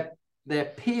that their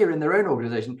peer in their own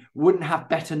organization wouldn't have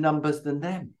better numbers than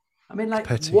them. I mean, like,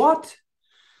 what?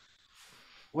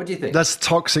 What do you think? That's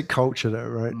toxic culture, though,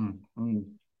 right?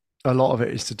 A lot of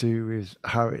it is to do with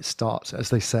how it starts. As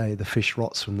they say, the fish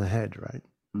rots from the head, right?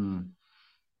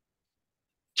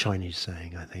 Chinese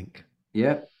saying, I think.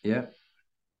 Yeah.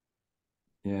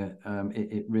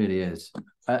 It really is.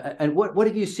 And what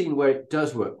have you seen where it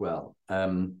does work well?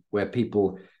 Where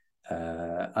people,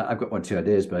 I've got 1 or 2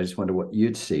 ideas, but I just wonder what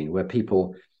you'd seen, where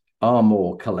people are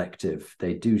more collective.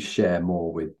 They do share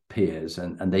more with peers,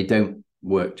 and they don't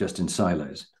work just in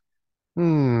silos.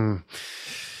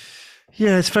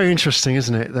 Yeah, it's very interesting,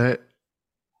 isn't it? That,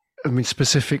 I mean,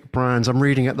 specific brands. I'm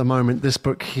reading at the moment this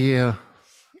book here,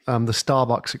 the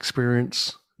Starbucks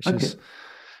Experience, which is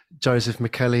Joseph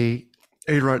McKelly,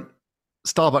 who wrote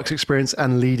Starbucks Experience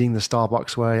and Leading the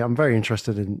Starbucks Way. I'm very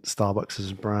interested in Starbucks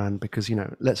as a brand because,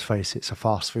 let's face it, it's a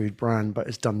fast food brand, but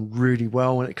it's done really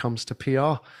well when it comes to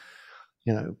PR.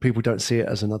 People don't see it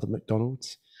as another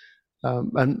McDonald's.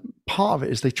 And part of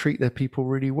it is they treat their people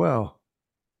really well.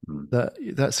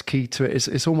 That's key to it.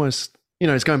 It's almost,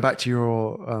 it's going back to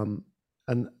your,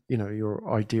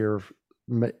 your idea of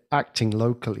acting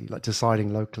locally, like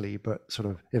deciding locally, but sort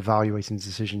of evaluating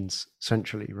decisions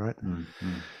centrally, right?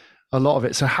 A lot of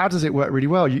it. So how does it work really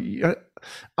well?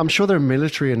 I'm sure there are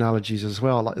military analogies as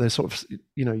well. Like there's sort of,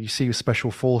 you see with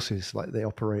special forces, like they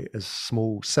operate as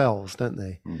small cells, don't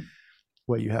they?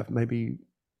 Where you have maybe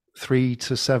 3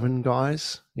 to 7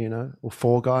 guys, or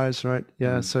 4 guys, right?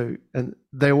 Yeah. So, and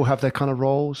they all have their kind of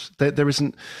roles. There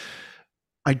isn't,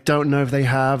 I don't know if they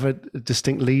have a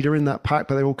distinct leader in that pack,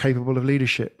 but they're all capable of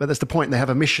leadership. But that's the point. They have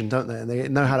a mission, don't they? And they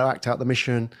know how to act out the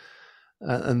mission,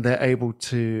 and they're able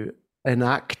to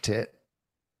enact it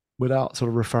without sort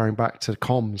of referring back to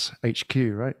comms HQ,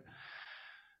 right?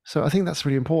 So I think that's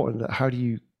really important. That how do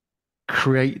you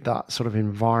create that sort of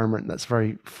environment that's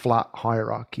very flat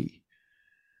hierarchy?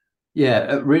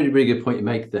 Yeah, a really, really good point you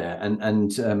make there.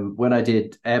 And when I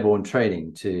did airborne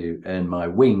training to earn my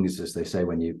wings, as they say,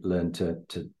 when you learn to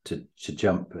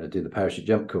jump, do the parachute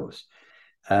jump course,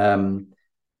 we're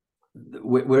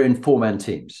in 4-man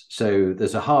teams. So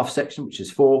there's a half section, which is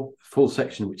 4, full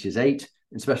section, which is 8.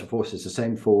 In special forces, the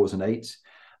same 4s and 8s.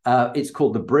 It's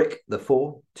called the brick, the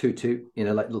 4, 2, like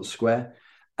a little square.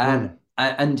 And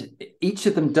each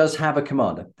of them does have a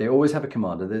commander. They always have a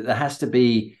commander. There has to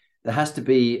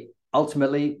be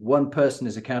ultimately one person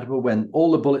is accountable when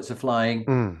all the bullets are flying.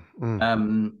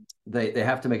 They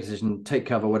have to make a decision, take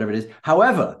cover, whatever it is.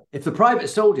 However, if the private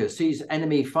soldier sees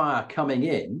enemy fire coming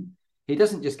in, he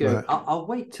doesn't just go, I'll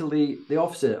wait till the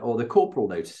officer or the corporal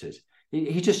notices.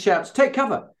 He just shouts, take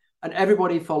cover, and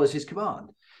everybody follows his command.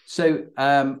 So,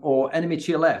 or enemy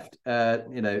to your left,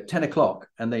 10 o'clock,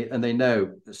 and they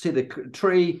know, see the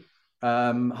tree,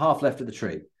 half left of the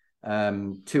tree,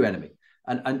 2 enemy.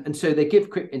 And so they give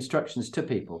quick instructions to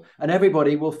people, and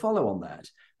everybody will follow on that.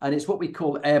 And it's what we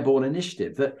call airborne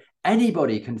initiative, that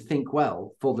anybody can think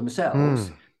well for themselves,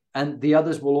 and the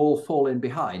others will all fall in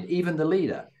behind, even the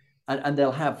leader. And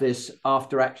they'll have this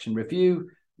after-action review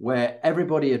where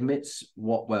everybody admits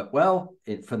what worked well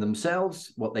for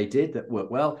themselves, what they did that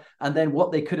worked well, and then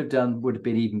what they could have done would have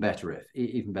been even better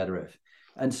if.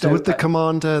 And so would the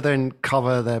commander then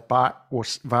cover their back or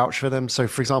vouch for them? So,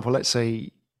 for example, let's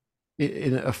say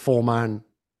in a 4-man,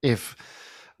 if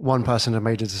one person had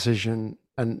made a decision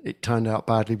and it turned out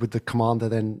badly, would the commander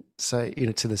then say,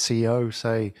 to the CEO,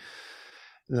 say,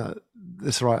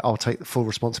 "That's right, I'll take the full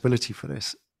responsibility for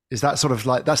this"? Is that sort of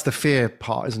like, that's the fear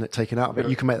part, isn't it? Taken out of it.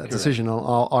 You can make that decision.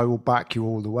 I will back you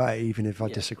all the way, even if I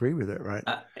disagree with it, right?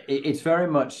 It's very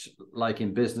much like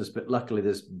in business, but luckily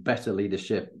there's better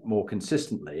leadership more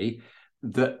consistently,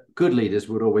 that good leaders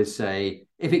would always say,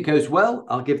 if it goes well,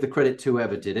 I'll give the credit to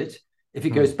whoever did it. If it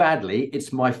goes badly,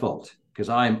 it's my fault because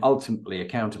I'm ultimately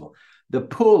accountable. The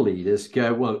poor leaders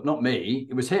go, well, not me,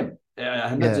 it was him. I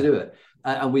had nothing to do with it.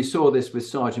 And we saw this with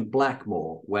Sergeant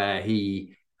Blackmore, where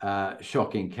he...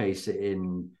 shocking case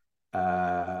in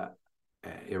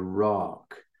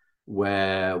Iraq,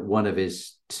 where one of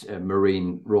his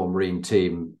Royal Marine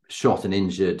team shot and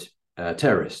injured a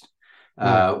terrorist,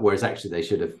 whereas actually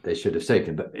they should have saved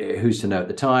him. But who's to know at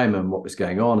the time and what was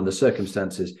going on and the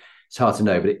circumstances? It's hard to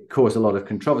know, but it caused a lot of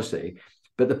controversy.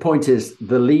 But the point is,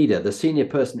 the leader, the senior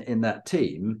person in that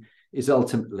team, is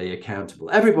ultimately accountable.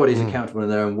 Everybody's accountable in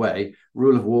their own way.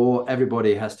 Rule of war,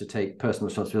 everybody has to take personal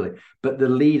responsibility, but the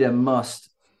leader must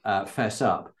fess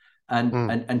up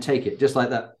and take it. Just like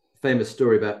that famous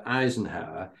story about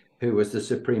Eisenhower, who was the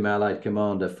Supreme Allied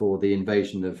Commander for the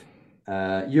invasion of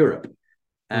Europe.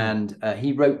 And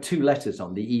he wrote 2 letters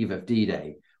on the eve of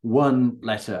D-Day. One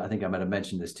letter, I think I might have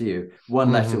mentioned this to you,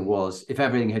 one letter was, if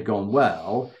everything had gone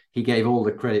well, he gave all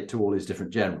the credit to all his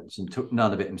different generals and took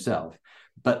none of it himself.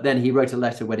 But then he wrote a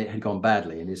letter when it had gone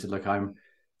badly, and he said, look,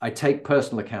 I take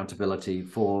personal accountability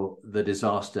for the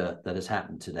disaster that has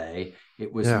happened today.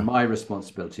 It was my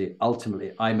responsibility.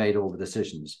 Ultimately, I made all the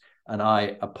decisions, and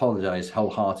I apologize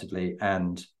wholeheartedly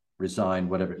and resign,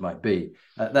 whatever it might be.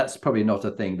 That's probably not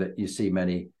a thing that you see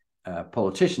many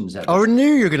politicians ever. I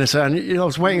knew you were going to say, I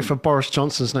was waiting for Boris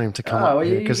Johnson's name to come up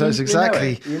here, because that's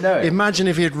exactly, you know it. Imagine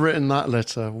if he had written that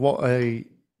letter, what a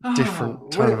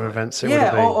different turn of events it would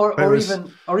have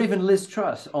been. Or even Liz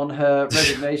Truss on her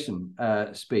resignation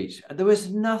speech. There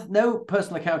was no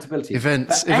personal accountability for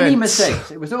any mistakes.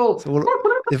 It was all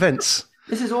events.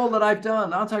 This is all that I've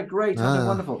done. Aren't I great? Aren't I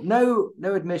wonderful?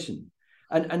 No admission.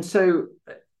 And so,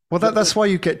 Well, that's why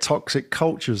you get toxic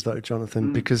cultures, though,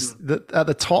 Jonathan, because at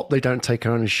the top they don't take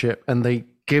ownership and they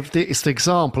give it's the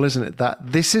example, isn't it? That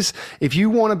this is, if you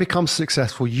want to become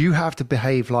successful, you have to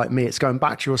behave like me. It's going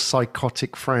back to your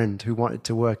psychotic friend who wanted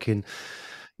to work in,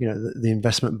 the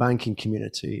investment banking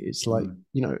community. It's like,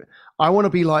 I want to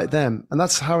be like them, and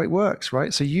that's how it works,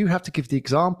 right? So you have to give the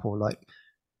example. Like,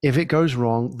 if it goes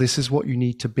wrong, this is what you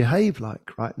need to behave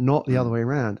like, right? Not the other way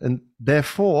around. And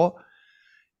therefore,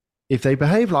 if they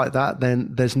behave like that, then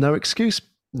there's no excuse.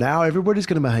 Now everybody's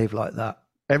going to behave like that.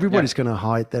 Everybody's going to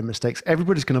hide their mistakes.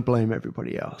 Everybody's going to blame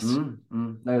everybody else.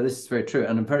 No, this is very true.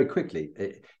 And very quickly,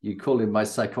 you call him my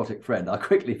psychotic friend. I'll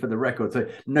quickly, for the record,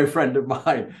 say, no friend of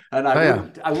mine. And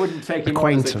I wouldn't take him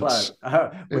on as a client.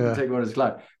 I wouldn't take him on as a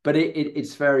client. But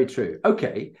it's very true.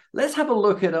 Okay, let's have a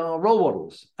look at our role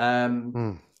models.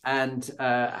 And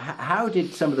how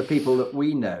did some of the people that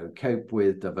we know cope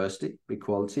with diversity,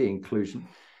 equality, inclusion?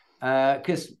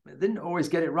 Because they didn't always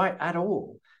get it right at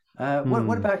all.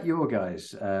 What about your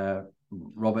guys?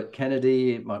 Robert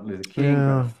Kennedy, Martin Luther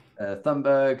King,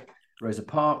 Thunberg, Rosa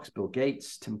Parks, Bill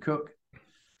Gates, Tim Cook.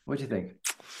 What do you think?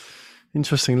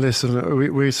 Interesting list. We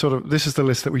this is the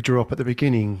list that we drew up at the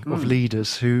beginning of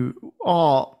leaders who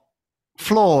are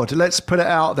flawed. Let's put it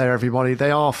out there, everybody.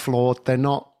 They are flawed. They're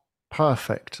not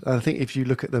perfect. And I think if you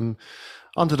look at them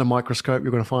under the microscope,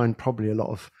 you're going to find probably a lot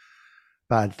of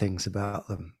bad things about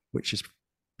them, which is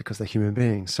because they're human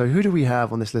beings. So who do we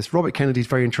have on this list? Robert Kennedy is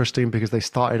very interesting because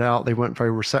they weren't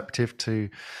very receptive to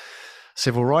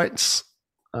civil rights,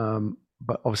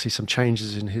 but obviously some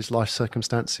changes in his life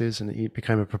circumstances, and he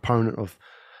became a proponent of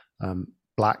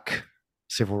Black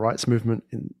civil rights movement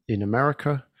in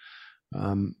America.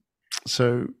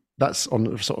 So that's on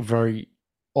a sort of very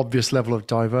obvious level of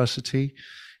diversity.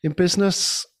 In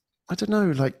business, I don't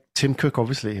know, like Tim Cook,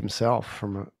 obviously himself,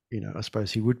 I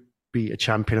suppose he would be a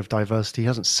champion of diversity. He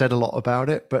hasn't said a lot about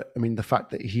it, but I mean, the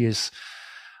fact that he is,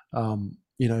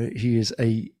 he is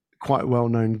a quite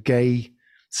well-known gay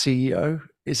CEO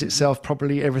is itself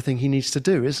probably everything he needs to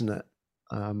do, isn't it?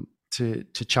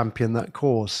 To champion that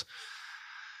cause.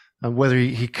 And whether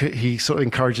he sort of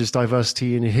encourages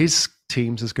diversity in his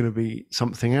teams is going to be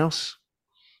something else.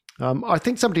 I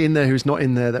think somebody in there who's not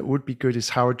in there that would be good is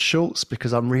Howard Schultz,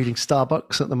 because I'm reading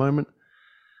Starbucks at the moment.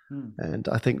 And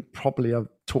I think probably I've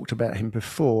talked about him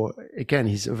before. Again,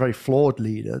 he's a very flawed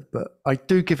leader, but I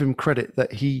do give him credit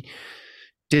that he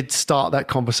did start that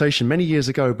conversation many years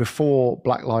ago before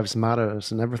Black Lives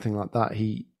Matters and everything like that.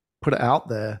 He put it out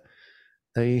there.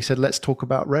 And he said, let's talk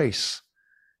about race.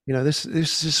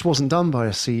 This wasn't done by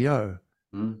a CEO.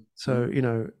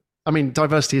 So, I mean,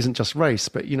 diversity isn't just race,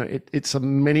 but, it's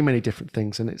many, many different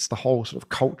things. And it's the whole sort of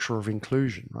culture of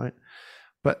inclusion, right?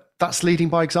 But that's leading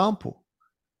by example.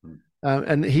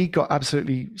 And he got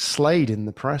absolutely slayed in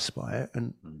the press by it.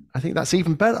 And I think that's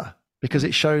even better because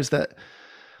it shows that,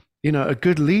 a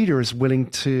good leader is willing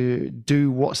to do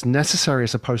what's necessary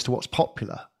as opposed to what's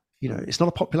popular. It's not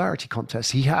a popularity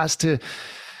contest. He has to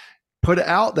put it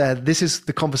out there. This is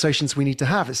the conversations we need to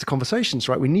have. It's the conversations,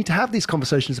 right? We need to have these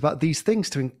conversations about these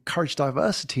things to encourage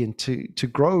diversity and to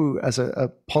grow as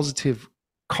a positive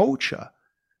culture,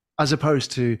 as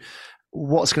opposed to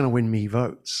what's going to win me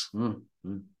votes.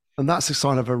 And that's a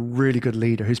sign of a really good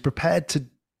leader who's prepared to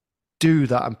do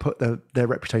that and put their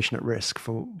reputation at risk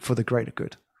for the greater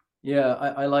good. Yeah,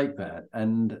 I like that.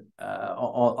 And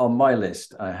on my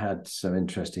list, I had some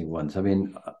interesting ones. I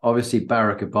mean, obviously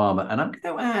Barack Obama, and I'm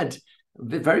going to add,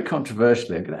 very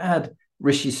controversially, I'm going to add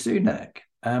Rishi Sunak,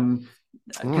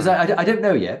 because I don't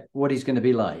know yet what he's going to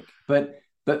be like.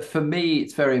 But for me,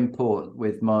 it's very important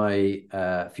with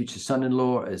my future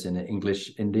son-in-law as an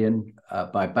English Indian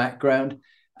by background.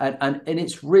 And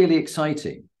it's really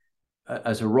exciting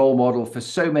as a role model for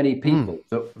so many people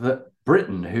that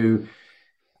Britain, who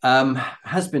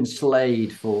has been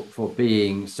slayed for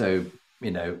being so,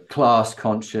 class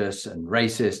conscious and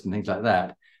racist and things like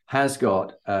that, has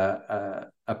got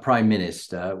a prime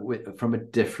minister from a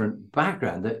different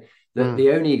background. That the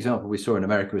only example we saw in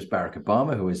America was Barack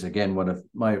Obama, who is again one of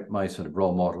my sort of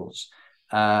role models,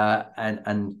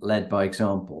 and led by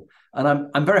example. And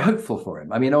I'm very hopeful for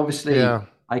him. I mean, obviously. Yeah.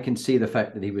 I can see the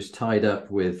fact that he was tied up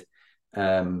with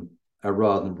a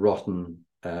rather rotten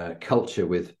culture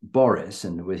with Boris,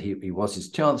 and he was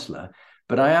his chancellor.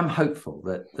 But I am hopeful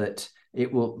that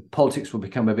politics will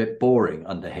become a bit boring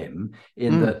under him,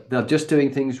 in that they're just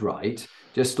doing things right,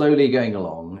 just slowly going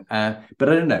along. But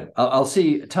I don't know. I'll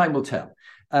see. Time will tell.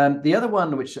 The other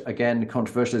one, which again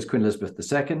controversial, is Queen Elizabeth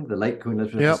II, the late Queen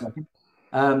Elizabeth II.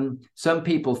 Some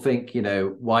people think,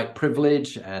 white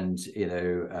privilege and,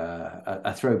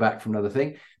 a throwback from another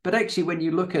thing. But actually, when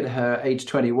you look at her age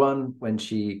 21, when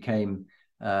she came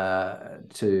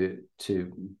to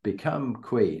become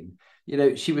queen,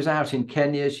 she was out in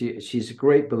Kenya. She's a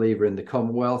great believer in the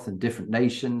Commonwealth and different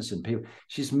nations and people.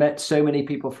 She's met so many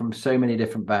people from so many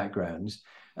different backgrounds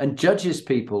and judged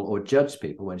people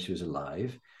when she was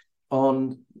alive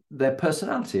on their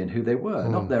personality and who they were,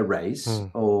 not their race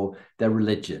or their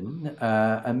religion,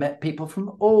 and met people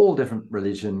from all different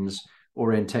religions,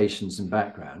 orientations, and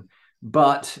background.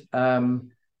 But there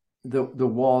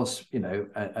was,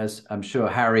 as I'm sure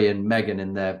Harry and Meghan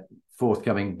in their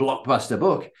forthcoming blockbuster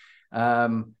book,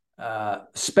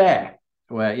 Spare,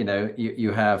 where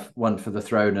you have one for the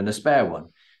throne and a spare one.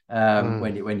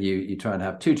 When you try and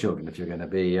have two children, if you're going to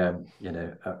be a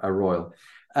royal.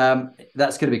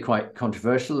 That's going to be quite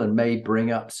controversial and may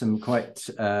bring up some quite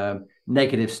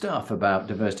negative stuff about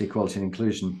diversity, equality, and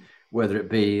inclusion, whether it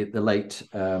be the late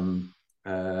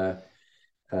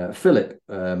Philip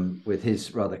with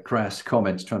his rather crass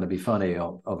comments trying to be funny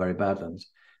or very bad ones.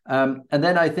 And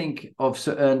then I think of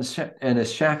Sir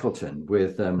Ernest Shackleton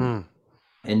with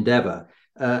Endeavour.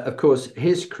 Of course,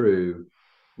 his crew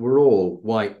were all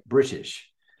white British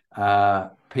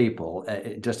people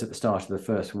just at the start of the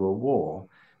First World War.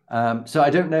 So I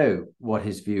don't know what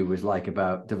his view was like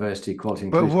about diversity, equality,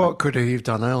 and inclusion. But what could he have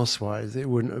done elsewise? It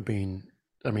wouldn't have been,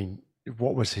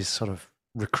 what was his sort of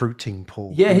recruiting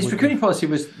pool? Yeah, his recruiting policy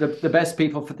was the best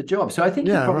people for the job. So I think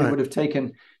he probably would have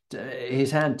taken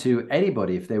his hand to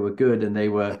anybody if they were good and they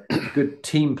were a good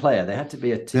team player. They had to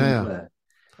be a team player.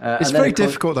 It's very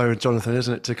difficult though, Jonathan,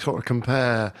 isn't it, to sort of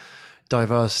compare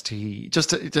diversity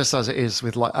just as it is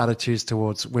with like attitudes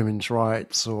towards women's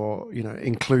rights or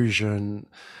inclusion,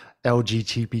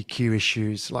 LGBTQ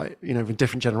issues, like with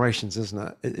different generations, isn't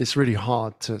it? It's really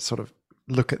hard to sort of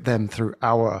look at them through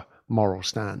our moral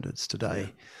standards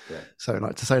today. So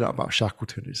like to say that about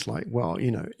Shackleton, it's like, well,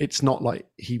 it's not like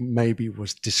he maybe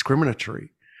was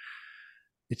discriminatory.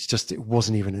 It's just it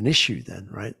wasn't even an issue then,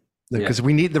 right? Because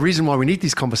the reason why we need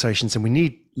these conversations and we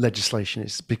need legislation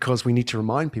is because we need to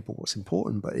remind people what's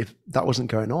important. But if that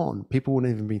wasn't going on, people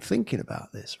wouldn't even be thinking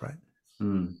about this, right?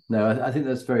 No, I think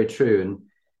that's very true.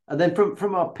 And then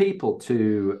from our people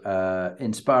to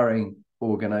inspiring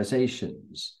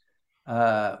organizations,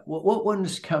 what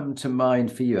ones come to mind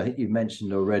for you? I think you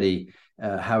mentioned already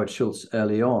Howard Schultz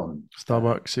early on.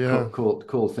 Starbucks,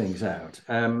 call things out.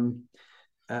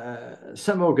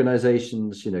 Some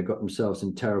organizations, got themselves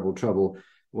in terrible trouble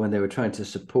when they were trying to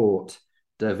support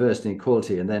diversity and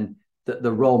equality. And then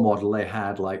the role model they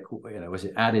had, like, was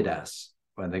it Adidas,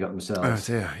 when they got themselves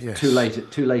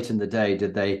too late in the day,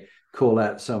 did they call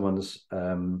out someone's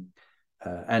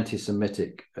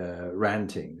anti-Semitic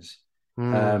rantings?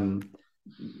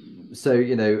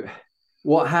 So,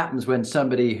 what happens when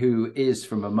somebody who is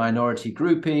from a minority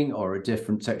grouping or a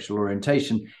different sexual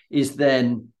orientation is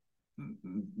then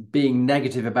being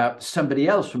negative about somebody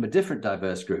else from a different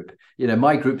diverse group?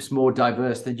 My group's more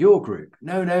diverse than your group.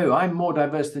 No, I'm more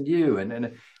diverse than you.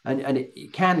 And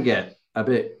it can get a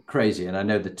bit crazy. And I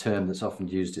know the term that's often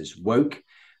used is woke.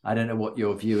 I don't know what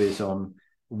your view is on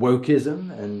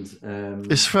wokeism.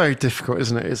 And it's very difficult,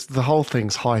 isn't it? The whole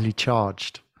thing's highly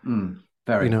charged.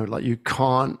 Very. Like you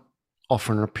can't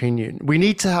offer an opinion. We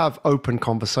need to have open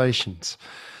conversations.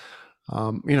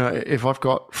 If I've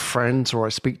got friends or I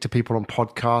speak to people on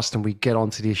podcasts and we get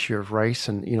onto the issue of race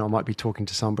and, I might be talking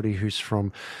to somebody who's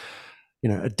from,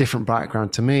 a different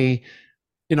background to me,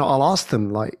 I'll ask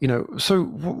them like, so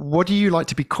what do you like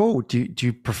to be called? Do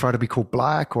you prefer to be called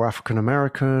Black or African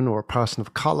American or a person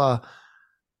of color?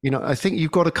 I think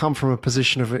you've got to come from a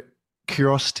position of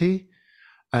curiosity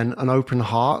and an open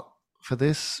heart for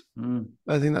this.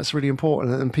 I think that's really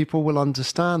important. And people will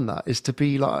understand that is to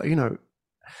be like,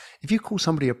 if you call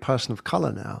somebody a person of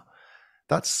color now,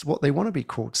 that's what they want to be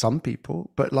called, some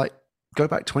people. But like go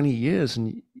back 20 years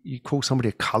and you call somebody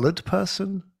a colored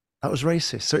person, that was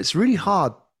racist. So it's really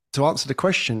hard to answer the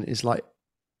question is like,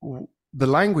 the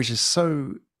language is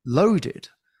so loaded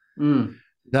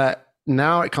that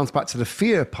now it comes back to the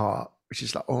fear part, which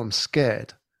is like, oh, I'm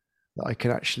scared that I can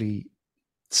actually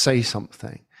say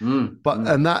something.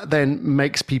 And that then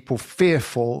makes people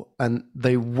fearful and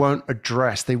they won't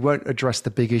address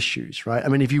the big issues, right? I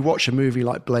mean, if you watch a movie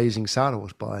like Blazing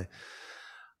Saddles by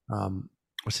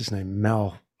what's his name,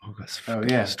 Mel.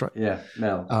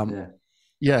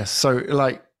 Mel. So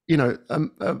like,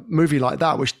 a movie like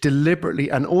that, which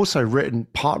deliberately and also written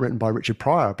by Richard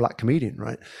Pryor, a black comedian,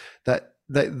 right? That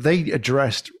they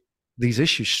addressed these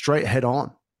issues straight head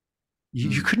on.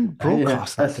 You couldn't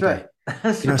broadcast that today. Right.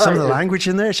 That's Some of the right. language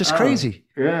in there, it's just crazy.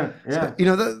 Yeah,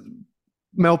 So,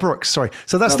 Mel Brooks, sorry.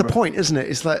 So that's the point, isn't it?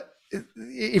 It's like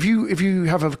if you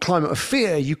have a climate of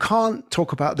fear, you can't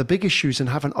talk about the big issues and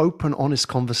have an open, honest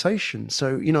conversation.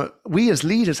 So, we as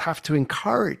leaders have to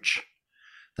encourage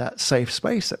that safe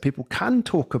space that people can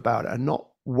talk about it and not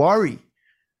worry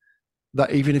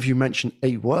that even if you mention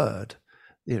a word,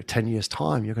 10 years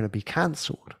time, you're going to be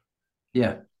cancelled.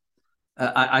 Yeah.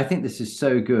 I think this is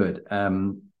so good.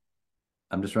 I'm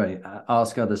just writing,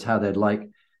 ask others how they'd like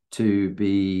to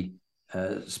be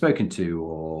spoken to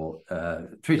or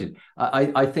treated.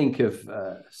 I think of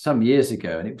some years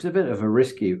ago, and it was a bit of a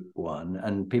risky one,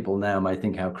 and people now might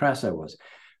think how crass I was.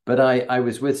 But I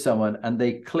was with someone, and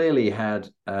they clearly had,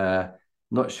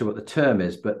 not sure what the term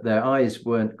is, but their eyes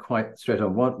weren't quite straight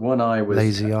on. One eye was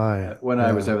lazy eye. One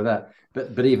eye was over that.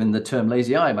 But even the term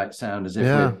lazy eye might sound as if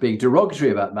we're being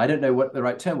derogatory about them. I don't know what the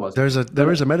right term was. There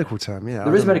is a medical term, yeah.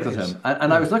 There is a medical term.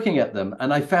 And I was looking at them,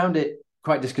 and I found it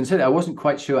quite disconcerting. I wasn't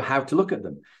quite sure how to look at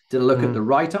them. Did I look at the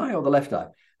right eye or the left eye?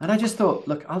 And I just thought,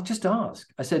 look, I'll just ask.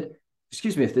 I said,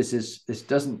 excuse me if this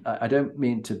doesn't, I don't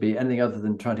mean to be anything other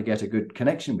than trying to get a good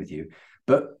connection with you,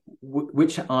 but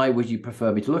which eye would you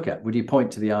prefer me to look at? Would you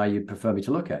point to the eye you'd prefer me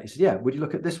to look at? He said, yeah, would you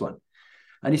look at this one?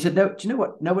 And he said, no, do you know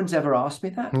what? No one's ever asked me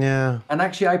that. Yeah. And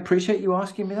actually, I appreciate you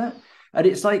asking me that. And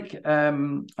it's like, I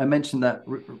mentioned that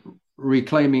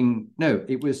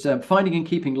Finding and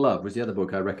Keeping Love was the other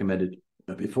book I recommended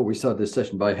before we started this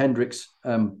session by Hendricks,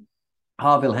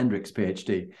 Harville Hendricks,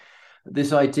 PhD.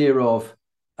 This idea of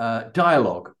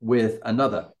dialogue with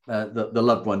another, the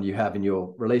loved one you have in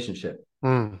your relationship.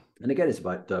 And again, it's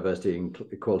about diversity,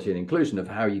 equality, and inclusion of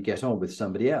how you get on with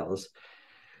somebody else.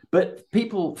 But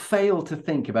people fail to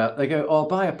think about, they go, I'll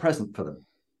buy a present for them.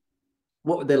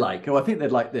 What would they like? Oh, I think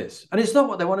they'd like this. And it's not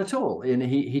what they want at all. And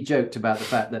he joked about the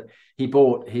fact that he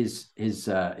bought his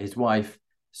wife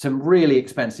some really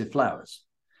expensive flowers.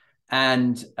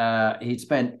 And he'd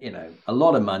spent, a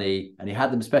lot of money, and he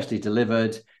had them specially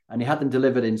delivered. And he had them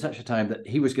delivered in such a time that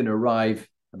he was going to arrive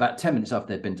about 10 minutes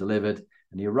after they'd been delivered.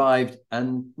 And he arrived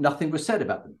and nothing was said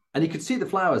about them. And he could see the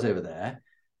flowers over there.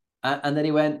 And then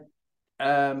he went,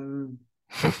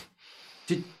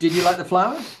 did you like the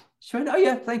flowers? She went, oh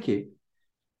yeah, thank you.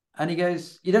 And he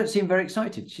goes, you don't seem very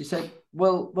excited. She said,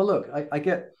 well, look, I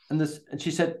get, and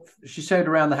she said, she showed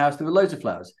around the house, there were loads of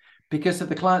flowers. Because of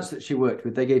the clients that she worked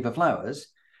with, they gave her flowers.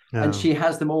 Yeah. And she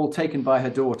has them all taken by her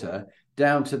daughter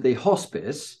down to the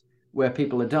hospice where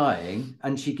people are dying,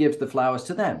 and she gives the flowers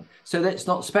to them. So that's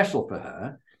not special for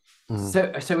her.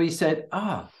 So he said,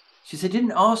 she said,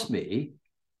 didn't ask me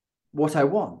what I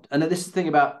want. And this is the thing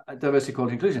about diversity,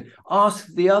 equality, inclusion. Ask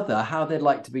the other how they'd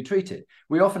like to be treated.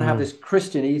 We often have this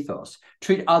Christian ethos.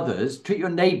 Treat your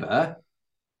neighbor,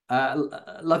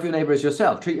 love your neighbor as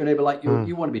yourself. Treat your neighbor like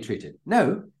you want to be treated.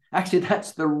 No, actually,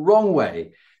 that's the wrong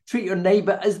way. Treat your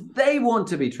neighbor as they want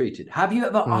to be treated. Have you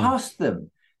ever asked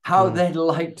them how they'd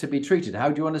like to be treated? How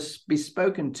do you want to be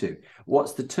spoken to?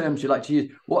 What's the terms you like to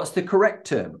use? What's the correct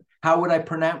term? How would I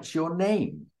pronounce your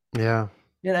name? Yeah.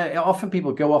 Often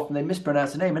people go off and they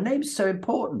mispronounce a name. A name's so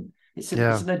important. It's an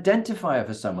identifier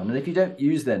for someone. And if you don't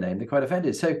use their name, they're quite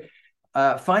offended. So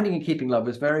Finding and Keeping Love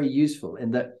was very useful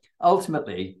in that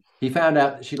ultimately he found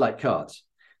out that she liked cards.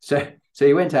 So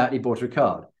he went out and he bought her a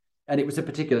card. And it was a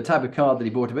particular type of card that he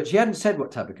bought her, but she hadn't said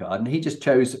what type of card. And he just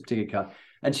chose a particular card.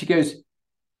 And she goes,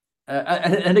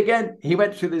 and again, he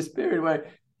went through this period where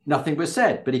nothing was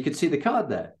said, but he could see the card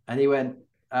there. And he went,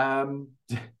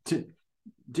 did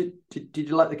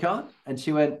you like the card? And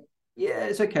she went, yeah,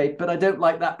 it's okay, but I don't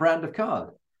like that brand of card.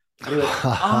 And he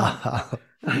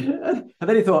went, and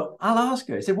then he thought, I'll ask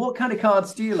her. He said, what kind of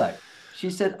cards do you like? She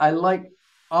said, I like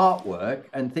artwork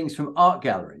and things from art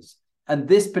galleries, and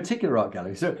this particular art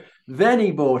gallery. So then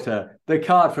he bought her the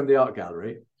card from the art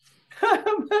gallery.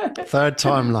 Third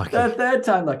time lucky. Third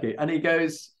time lucky. And he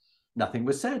goes, nothing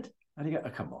was said. And he goes, oh,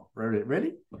 come on,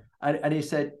 really? And he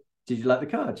said, did you like the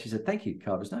card? She said, thank you, the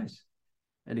card was nice.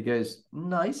 And he goes,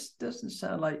 nice? Doesn't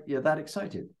sound like you're that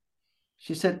excited.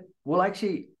 She said, well,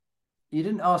 actually, you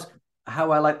didn't ask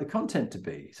how I like the content to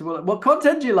be. He said, well, what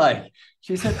content do you like?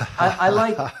 She said, I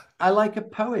like a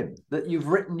poem that you've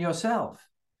written yourself.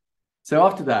 So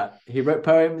after that, he wrote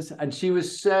poems, and she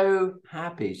was so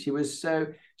happy.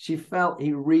 She felt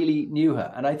he really knew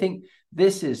her. And I think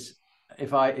this is,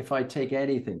 if I take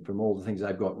anything from all the things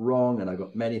I've got wrong, and I've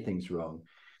got many things wrong,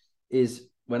 is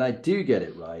when I do get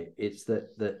it right, it's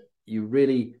that you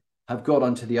really have got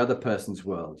onto the other person's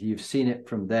world. You've seen it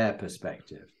from their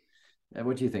perspective.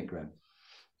 What do you think, Graham?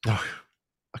 Oh,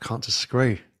 I can't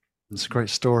disagree. It's a great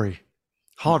story.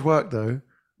 Hard work, though,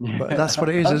 but that's what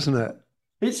it is, isn't it?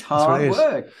 It's That's what hard it is.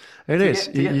 work. It is.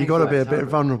 You got to be a bit Work.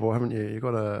 vulnerable, haven't you? You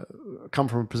got to come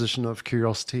from a position of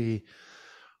curiosity,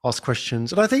 ask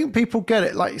questions. And I think people get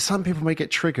it. Like some people may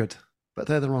get triggered, but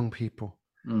they're the wrong people.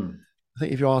 Mm. I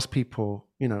think if you ask people,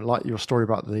 you know, like your story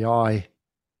about the eye,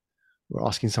 or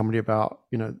asking somebody about,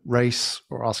 you know, race,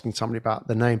 or asking somebody about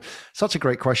the name, such a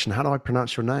great question. How do I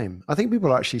pronounce your name? I think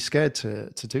people are actually scared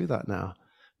to do that now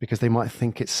because they might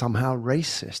think it's somehow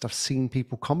racist. I've seen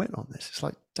people comment on this. It's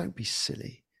like, don't be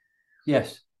silly.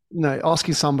 Yes. You know,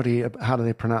 asking somebody how do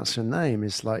they pronounce your name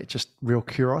is like just real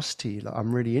curiosity. Like,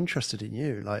 I'm really interested in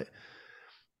you. Like,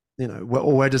 you know,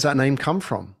 where does that name come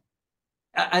from?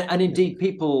 And indeed,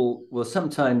 people will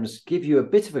sometimes give you a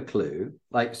bit of a clue.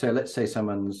 Like, so let's say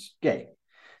someone's gay.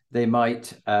 They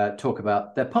might talk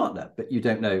about their partner, but you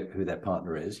don't know who their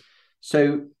partner is.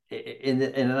 So in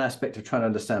an aspect of trying to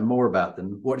understand more about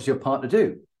them, what does your partner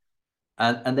do?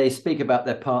 And they speak about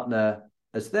their partner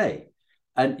as they.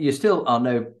 And you still are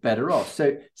no better off.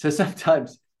 So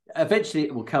sometimes, eventually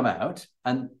it will come out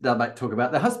and they might talk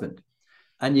about their husband.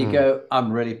 And you go,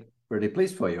 I'm really, really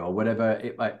pleased for you, or whatever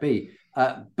it might be.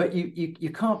 But you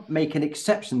can't make an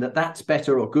exception that that's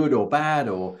better or good or bad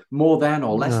or more than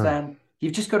or less than.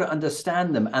 You've just got to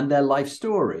understand them and their life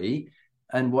story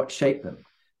and what shaped them.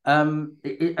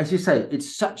 As you say,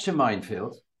 it's such a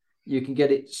minefield. You can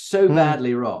get it so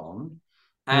badly wrong.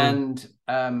 And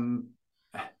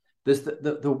there's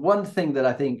the one thing that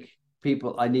I think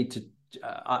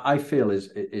I feel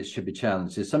is should be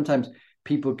challenged is sometimes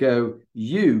people go,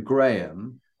 you,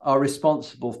 Graham, are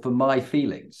responsible for my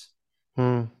feelings.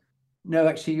 No,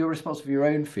 actually, you're responsible for your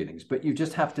own feelings, but you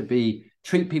just have to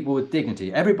treat people with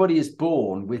dignity. Everybody is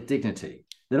born with dignity.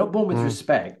 They're not born with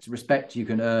respect. Respect you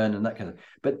can earn and that kind of,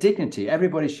 but dignity,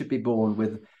 everybody should be born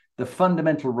with the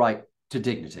fundamental right to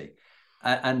dignity.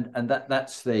 And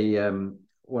that's the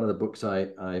one of the books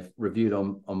I've reviewed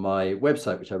on my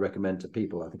website, which I recommend to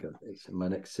people. I think it's in my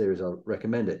next series, I'll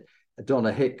recommend it.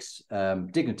 Donna Hicks,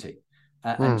 Dignity.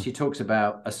 And she talks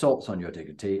about assaults on your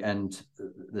dignity and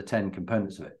the 10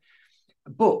 components of it.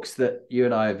 Books that you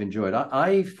and I have enjoyed.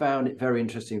 I found it very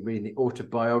interesting reading the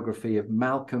autobiography of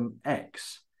Malcolm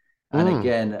X. And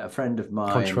again, a friend of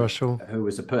mine who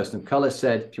was a person of color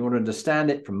said, if you want to understand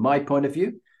it from my point of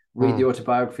view, read the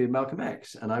autobiography of Malcolm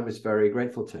X. And I was very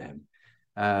grateful to him.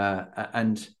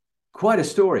 And quite a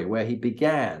story where he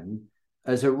began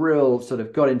as a real sort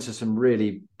of got into some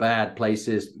really bad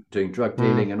places, doing drug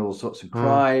dealing and all sorts of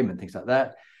crime and things like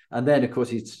that. And then, of course,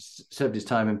 he served his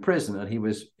time in prison and he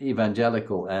was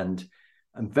evangelical and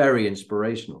very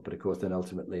inspirational, but of course, then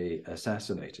ultimately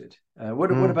assassinated.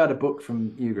 What about a book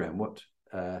from you, Graham? What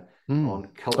on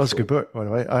culture? That's a good book, by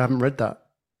the way. I haven't read that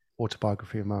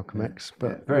autobiography of Malcolm X,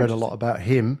 but read a lot about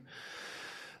him.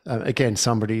 Again,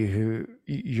 somebody who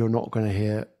you're not going to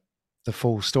hear the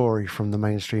full story from the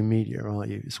mainstream media, are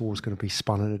you? It's always going to be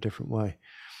spun in a different way.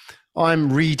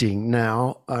 I'm reading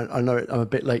now, I know I'm a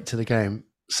bit late to the game,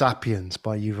 Sapiens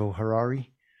by Yuval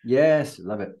Harari. Yes,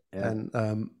 love it. Yeah.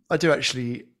 And I do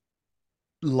actually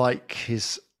like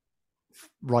his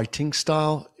writing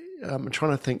style. I'm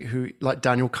trying to think like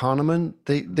Daniel Kahneman,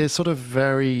 they're sort of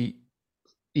very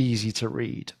easy to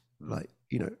read, like,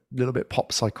 you know, a little bit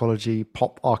pop psychology,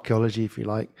 pop archaeology, if you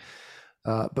like,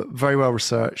 but very well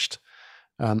researched.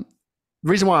 The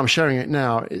reason why I'm sharing it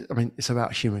now is, I mean, it's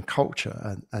about human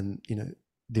culture and you know,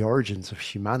 the origins of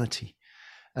humanity.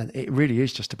 And it really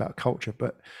is just about culture.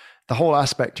 But the whole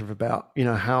aspect of about, you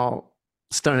know, how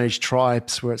Stone Age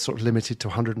tribes were sort of limited to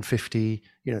 150,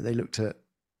 you know, they looked at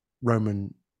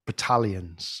Roman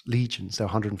battalions, legions, so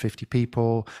 150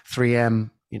 people, 3M,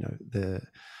 you know, the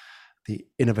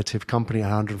innovative company had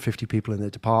 150 people in their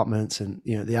departments, and,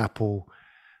 you know, the Apple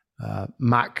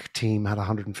Mac team had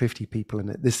 150 people in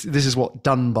it. This is what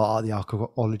Dunbar, the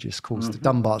archaeologist, calls the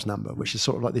Dunbar's number, which is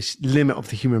sort of like this limit of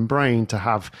the human brain to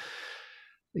have,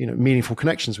 you know, meaningful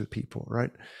connections with people,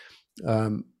 right?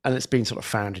 And it's been sort of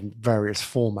found in various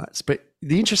formats. But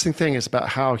the interesting thing is about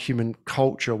how human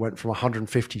culture went from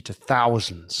 150 to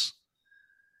thousands.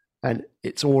 And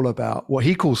it's all about what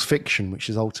he calls fiction, which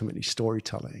is ultimately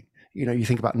storytelling. You know, you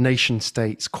think about nation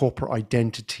states, corporate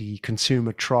identity,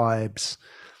 consumer tribes.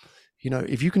 You know,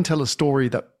 if you can tell a story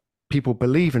that people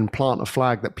believe in, plant a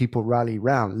flag that people rally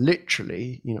around,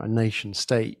 literally, you know, a nation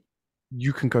state,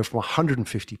 you can go from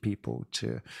 150 people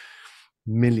to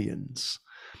millions.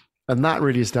 And that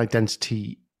really is the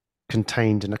identity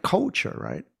contained in a culture,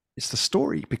 right? It's the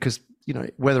story, because, you know,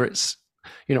 whether it's,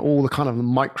 you know, all the kind of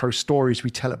micro stories we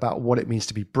tell about what it means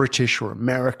to be British or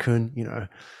American, you know,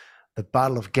 the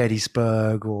Battle of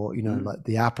Gettysburg, or, you know, like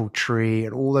the apple tree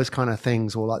and all those kind of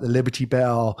things, or like the Liberty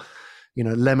Bell,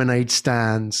 lemonade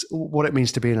stands, what it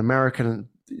means to be an American, and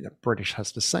British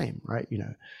has the same, right?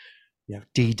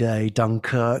 D-Day,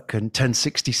 Dunkirk, and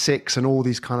 1066, and all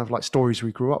these kind of like stories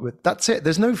we grew up with. That's it.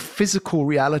 There's no physical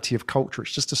reality of culture.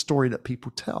 It's just a story that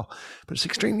people tell, but it's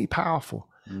extremely powerful.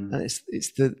 And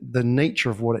it's the nature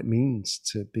of what it means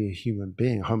to be a human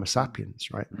being, Homo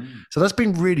sapiens, right? So that's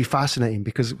been really fascinating,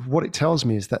 because what it tells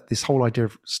me is that this whole idea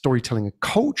of storytelling and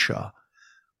culture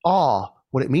are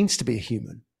what it means to be a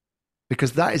human,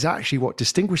 because that is actually what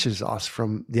distinguishes us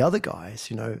from the other guys,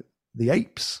 the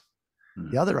apes,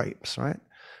 the other apes, right?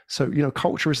 So,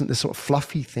 culture isn't this sort of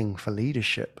fluffy thing for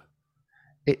leadership.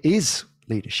 It is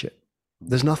leadership.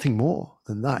 There's nothing more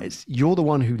than that. You're the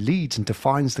one who leads and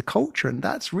defines the culture, and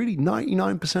that's really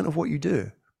 99% of what you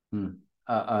do.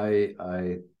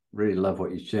 I really love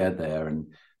what you shared there, and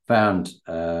found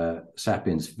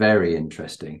Sapiens very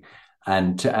interesting.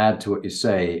 And to add to what you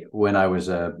say, when I was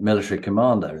a military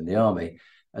commander in the army,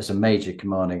 as a major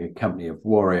commanding a company of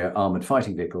Warrior armored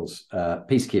fighting vehicles,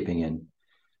 peacekeeping in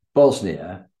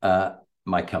Bosnia,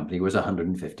 my company was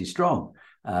 150 strong.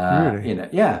 Really?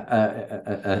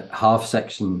 A half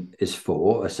section is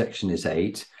 4, a section is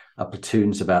 8, a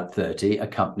platoon's about 30, a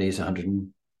company is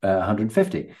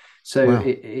 150. So wow.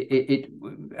 it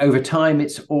over time,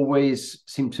 it's always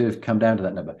seemed to have come down to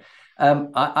that number.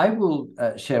 I will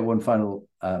share one final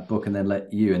book, and then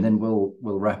let you, and then we'll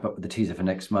wrap up with the teaser for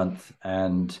next month,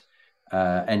 and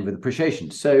end with appreciation.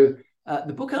 So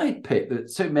the book I picked,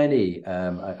 that so many,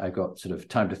 I got sort of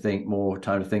More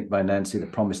Time to Think by Nancy, The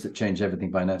Promise That Changed Everything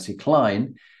by Nancy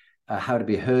Klein, How to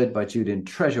Be Heard by Julian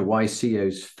Treasure, Why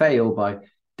CEOs Fail by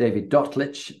David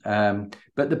Dotlich.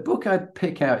 But the book I'd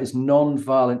pick out is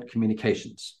Nonviolent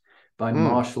Communications by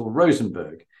Marshall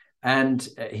Rosenberg. And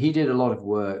he did a lot of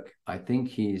work. I think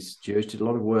he's Jewish, did a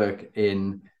lot of work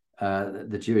in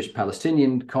the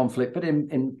Jewish-Palestinian conflict, but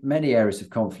in many areas of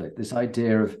conflict, this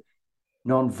idea of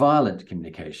non-violent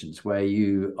communications, where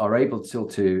you are able still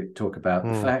to talk about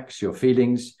the facts, your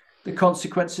feelings, the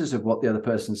consequences of what the other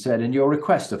person said, and your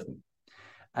request of them.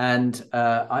 And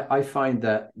I find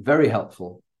that very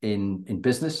helpful in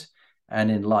business and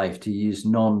in life, to use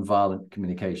non-violent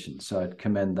communication. So I'd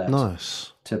commend that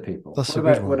to people. That's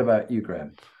what about you,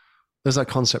 Graham? There's that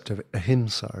concept of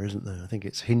ahimsa, isn't there? I think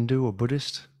it's Hindu or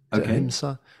Buddhist.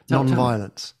 Ahimsa?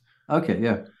 Non-violence. Okay,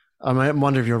 yeah. I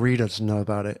wonder if your readers know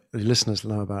about it, or your listeners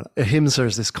know about it. Ahimsa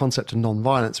is this concept of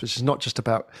non-violence, which is not just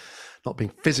about not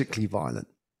being physically violent,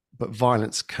 but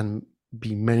violence can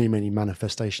be many, many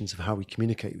manifestations of how we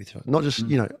communicate with each other. Not just,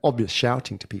 obvious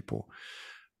shouting to people,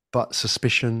 but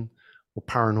suspicion or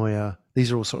paranoia.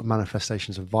 These are all sort of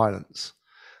manifestations of violence.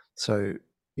 So,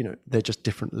 they're just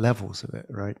different levels of it,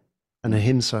 right? And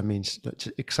ahimsa means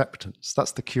acceptance.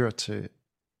 That's the cure to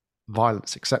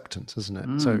violence, acceptance, isn't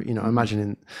it? So,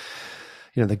 imagine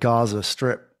in, the Gaza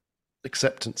Strip,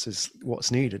 acceptance is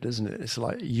what's needed, isn't it? It's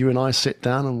like you and I sit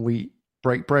down and we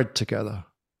break bread together,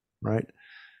 right?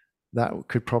 That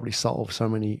could probably solve so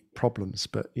many problems.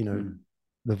 But,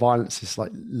 the violence is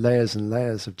like layers and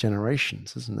layers of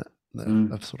generations, isn't it? That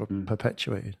have sort of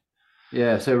perpetuated.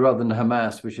 Yeah, so rather than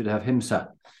Hamas, we should have Himsa.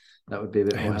 That would be a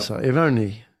bit more helpful. If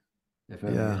only.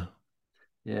 Yeah.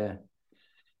 Great.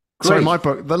 Sorry, my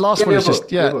book. The last one is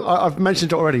just, I've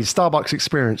mentioned it already. Starbucks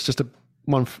Experience, just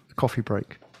one coffee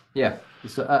break. Yeah,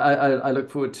 so I look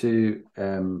forward to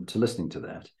listening to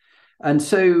that. And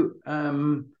so,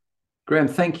 Graham,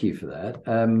 thank you for that.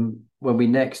 When we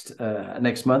next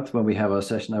month, when we have our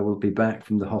session, I will be back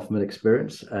from the Hoffman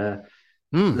Experience.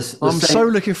 I'm so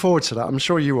looking forward to that. I'm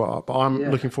sure you are, but I'm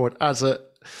looking forward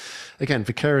again,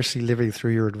 vicariously living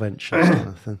through your adventures,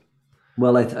 Jonathan.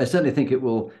 Well, I certainly think it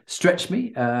will stretch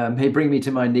me. May bring me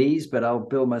to my knees, but I'll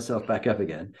build myself back up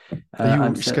again. Are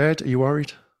you scared? Are you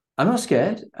worried? I'm not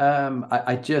scared.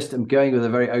 I just am going with a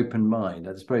very open mind.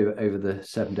 That's probably over the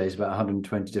 7 days, about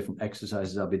 120 different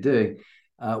exercises I'll be doing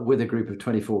with a group of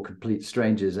 24 complete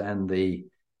strangers and the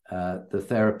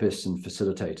therapists and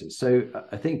facilitators. So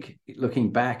I think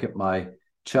looking back at my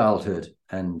childhood,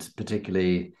 and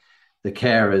particularly the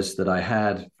carers that I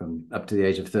had from up to the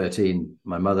age of 13,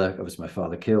 my mother, obviously my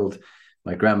father killed,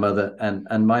 my grandmother,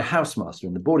 and my housemaster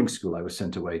in the boarding school I was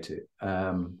sent away to.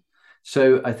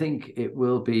 So I think it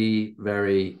will be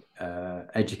very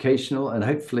educational, and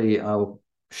hopefully I'll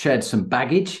shed some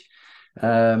baggage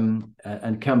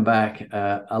and come back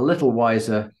a little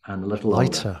wiser and a little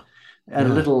lighter. Older.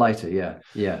 And a little lighter, yeah.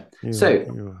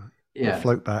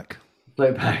 Float back.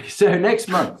 So next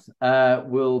month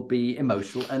will be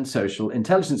emotional and social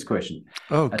intelligence question.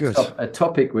 Oh, good. A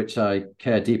topic which I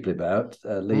care deeply about.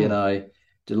 Lee and I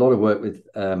did a lot of work with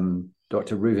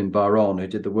Dr. Reuven Bar-On, who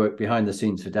did the work behind the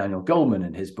scenes for Daniel Goleman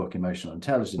in his book, Emotional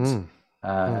Intelligence,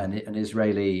 an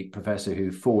Israeli professor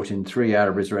who fought in 3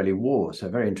 Arab-Israeli wars. So a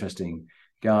very interesting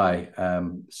guy,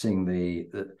 seeing the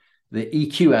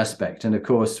EQ aspect. And of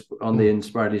course, on the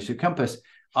Inspired Leadership Compass,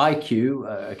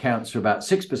 IQ accounts for about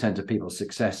 6% of people's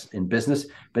success in business,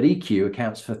 but EQ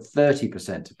accounts for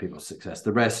 30% of people's success.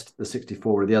 The rest, the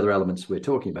 64, are the other elements we're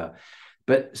talking about.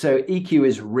 But so EQ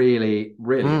is really,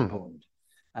 really important.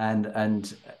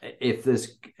 And if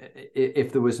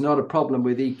there was not a problem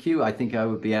with EQ, I think I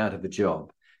would be out of a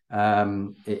job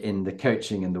in the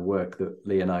coaching and the work that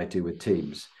Lee and I do with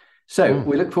teams. So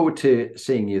we look forward to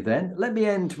seeing you then. Let me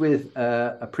end with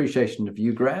appreciation of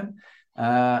you, Graham.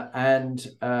 And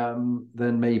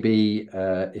then maybe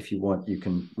if you want, you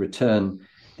can return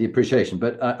the appreciation.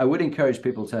 But I would encourage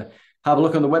people to have a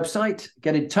look on the website,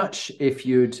 get in touch if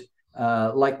you'd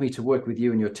like me to work with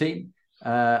you and your team.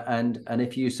 And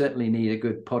if you certainly need a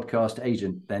good podcast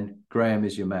agent, then Graham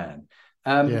is your man.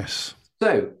 Yes.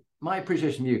 So my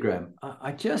appreciation of you, Graham.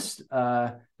 I just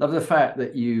love the fact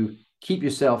that you keep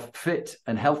yourself fit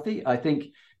and healthy. I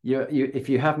think you if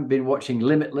you haven't been watching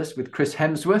Limitless with Chris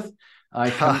Hemsworth,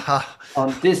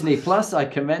 on Disney Plus, I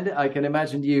commend it. I can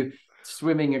imagine you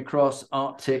swimming across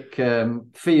Arctic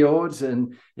fjords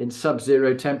and in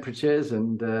sub-zero temperatures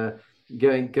and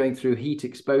going through heat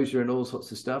exposure and all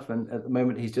sorts of stuff. And at the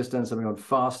moment, he's just done something on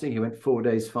fasting. He went 4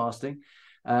 days fasting.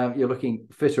 You're looking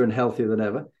fitter and healthier than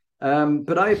ever.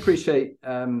 But I appreciate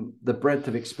the breadth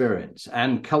of experience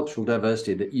and cultural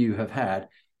diversity that you have had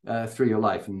through your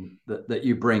life and that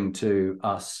you bring to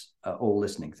us all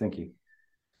listening. Thank you.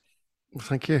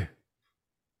 Thank you.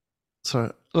 So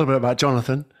a little bit about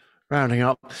Jonathan, rounding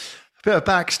up. A bit of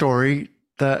backstory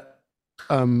that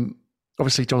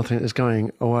obviously Jonathan is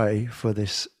going away for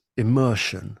this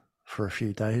immersion for a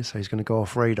few days. So he's going to go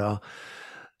off radar.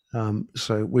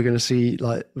 So we're going to see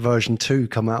like version 2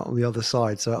 come out on the other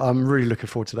side. So I'm really looking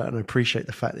forward to that, and I appreciate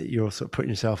the fact that you're sort of putting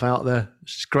yourself out there,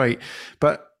 which is great.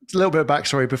 But a little bit of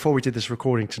backstory. Before we did this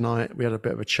recording tonight, we had a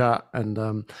bit of a chat,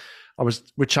 and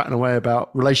we're chatting away about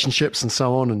relationships and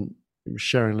so on, and he was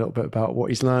sharing a little bit about what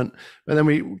he's learned. And then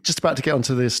we just about to get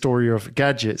onto the story of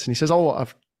gadgets, and he says,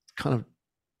 I've kind of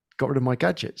got rid of my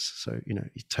gadgets. So,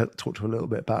 he talked to a little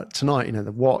bit about tonight,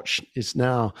 the watch is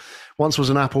now, once was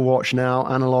an Apple Watch, now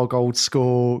analog, old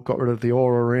school, got rid of the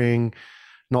Oura Ring,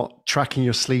 not tracking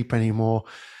your sleep anymore.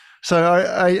 So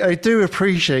I do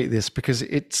appreciate this because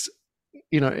it's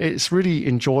really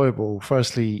enjoyable.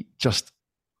 Firstly, just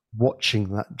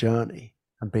watching that journey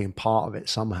and being part of it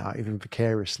somehow, even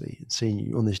vicariously, and seeing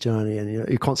you on this journey, and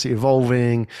you're constantly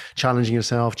evolving, challenging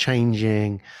yourself,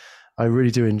 changing. I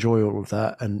really do enjoy all of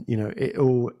that, and it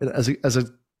all as a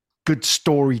good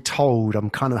story told. I'm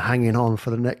kind of hanging on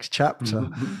for the next chapter.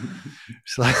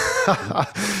 It's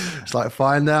like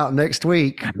find out next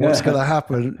week what's going to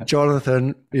happen.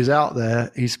 Jonathan is out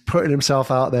there. He's putting himself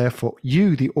out there for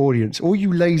you, the audience, all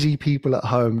you lazy people at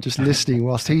home, just listening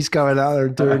whilst he's going out there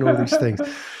and doing all these things.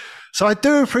 So I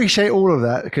do appreciate all of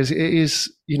that, because it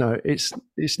is,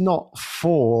 it's not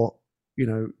for,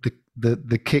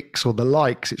 the kicks or the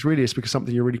likes. It's because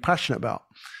something you're really passionate about.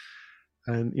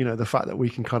 And, the fact that we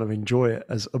can kind of enjoy it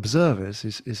as observers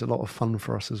is a lot of fun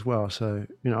for us as well. So,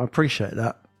 I appreciate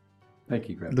that. Thank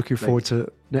you, Graham. Looking forward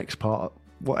to next part,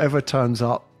 whatever turns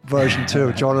up, version 2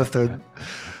 of Jonathan,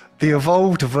 the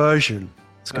evolved version.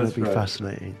 It's going to be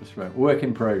fascinating. That's right. Work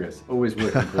in progress. Always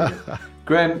work in progress.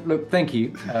 Graham, look, thank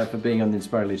you for being on the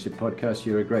Inspired Leadership Podcast.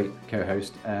 You're a great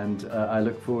co-host, and I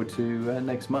look forward to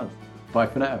next month. Bye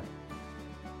for now.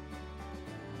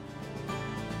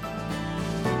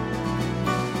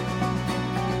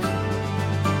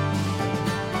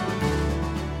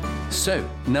 So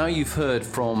now you've heard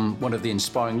from one of the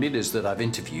inspiring leaders that I've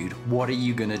interviewed. What are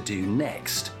you going to do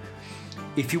next?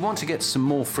 If you want to get some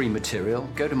more free material,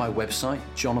 go to my website,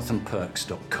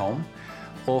 jonathanperks.com,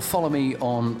 or follow me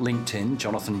on LinkedIn,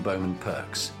 Jonathan Bowman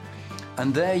Perks.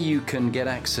 And there you can get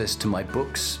access to my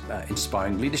books,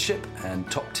 Inspiring Leadership and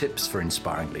Top Tips for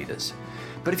Inspiring Leaders.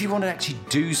 But if you want to actually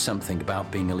do something about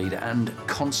being a leader and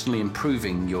constantly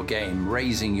improving your game,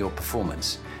 raising your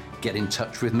performance, get in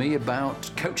touch with me about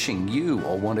coaching you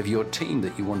or one of your team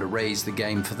that you want to raise the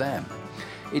game for them.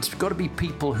 It's got to be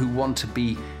people who want to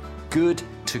be good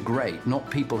to great, not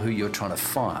people who you're trying to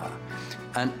fire.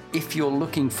 And if you're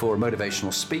looking for a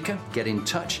motivational speaker, get in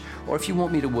touch. Or if you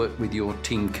want me to work with your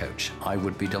team coach, I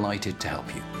would be delighted to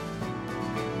help you.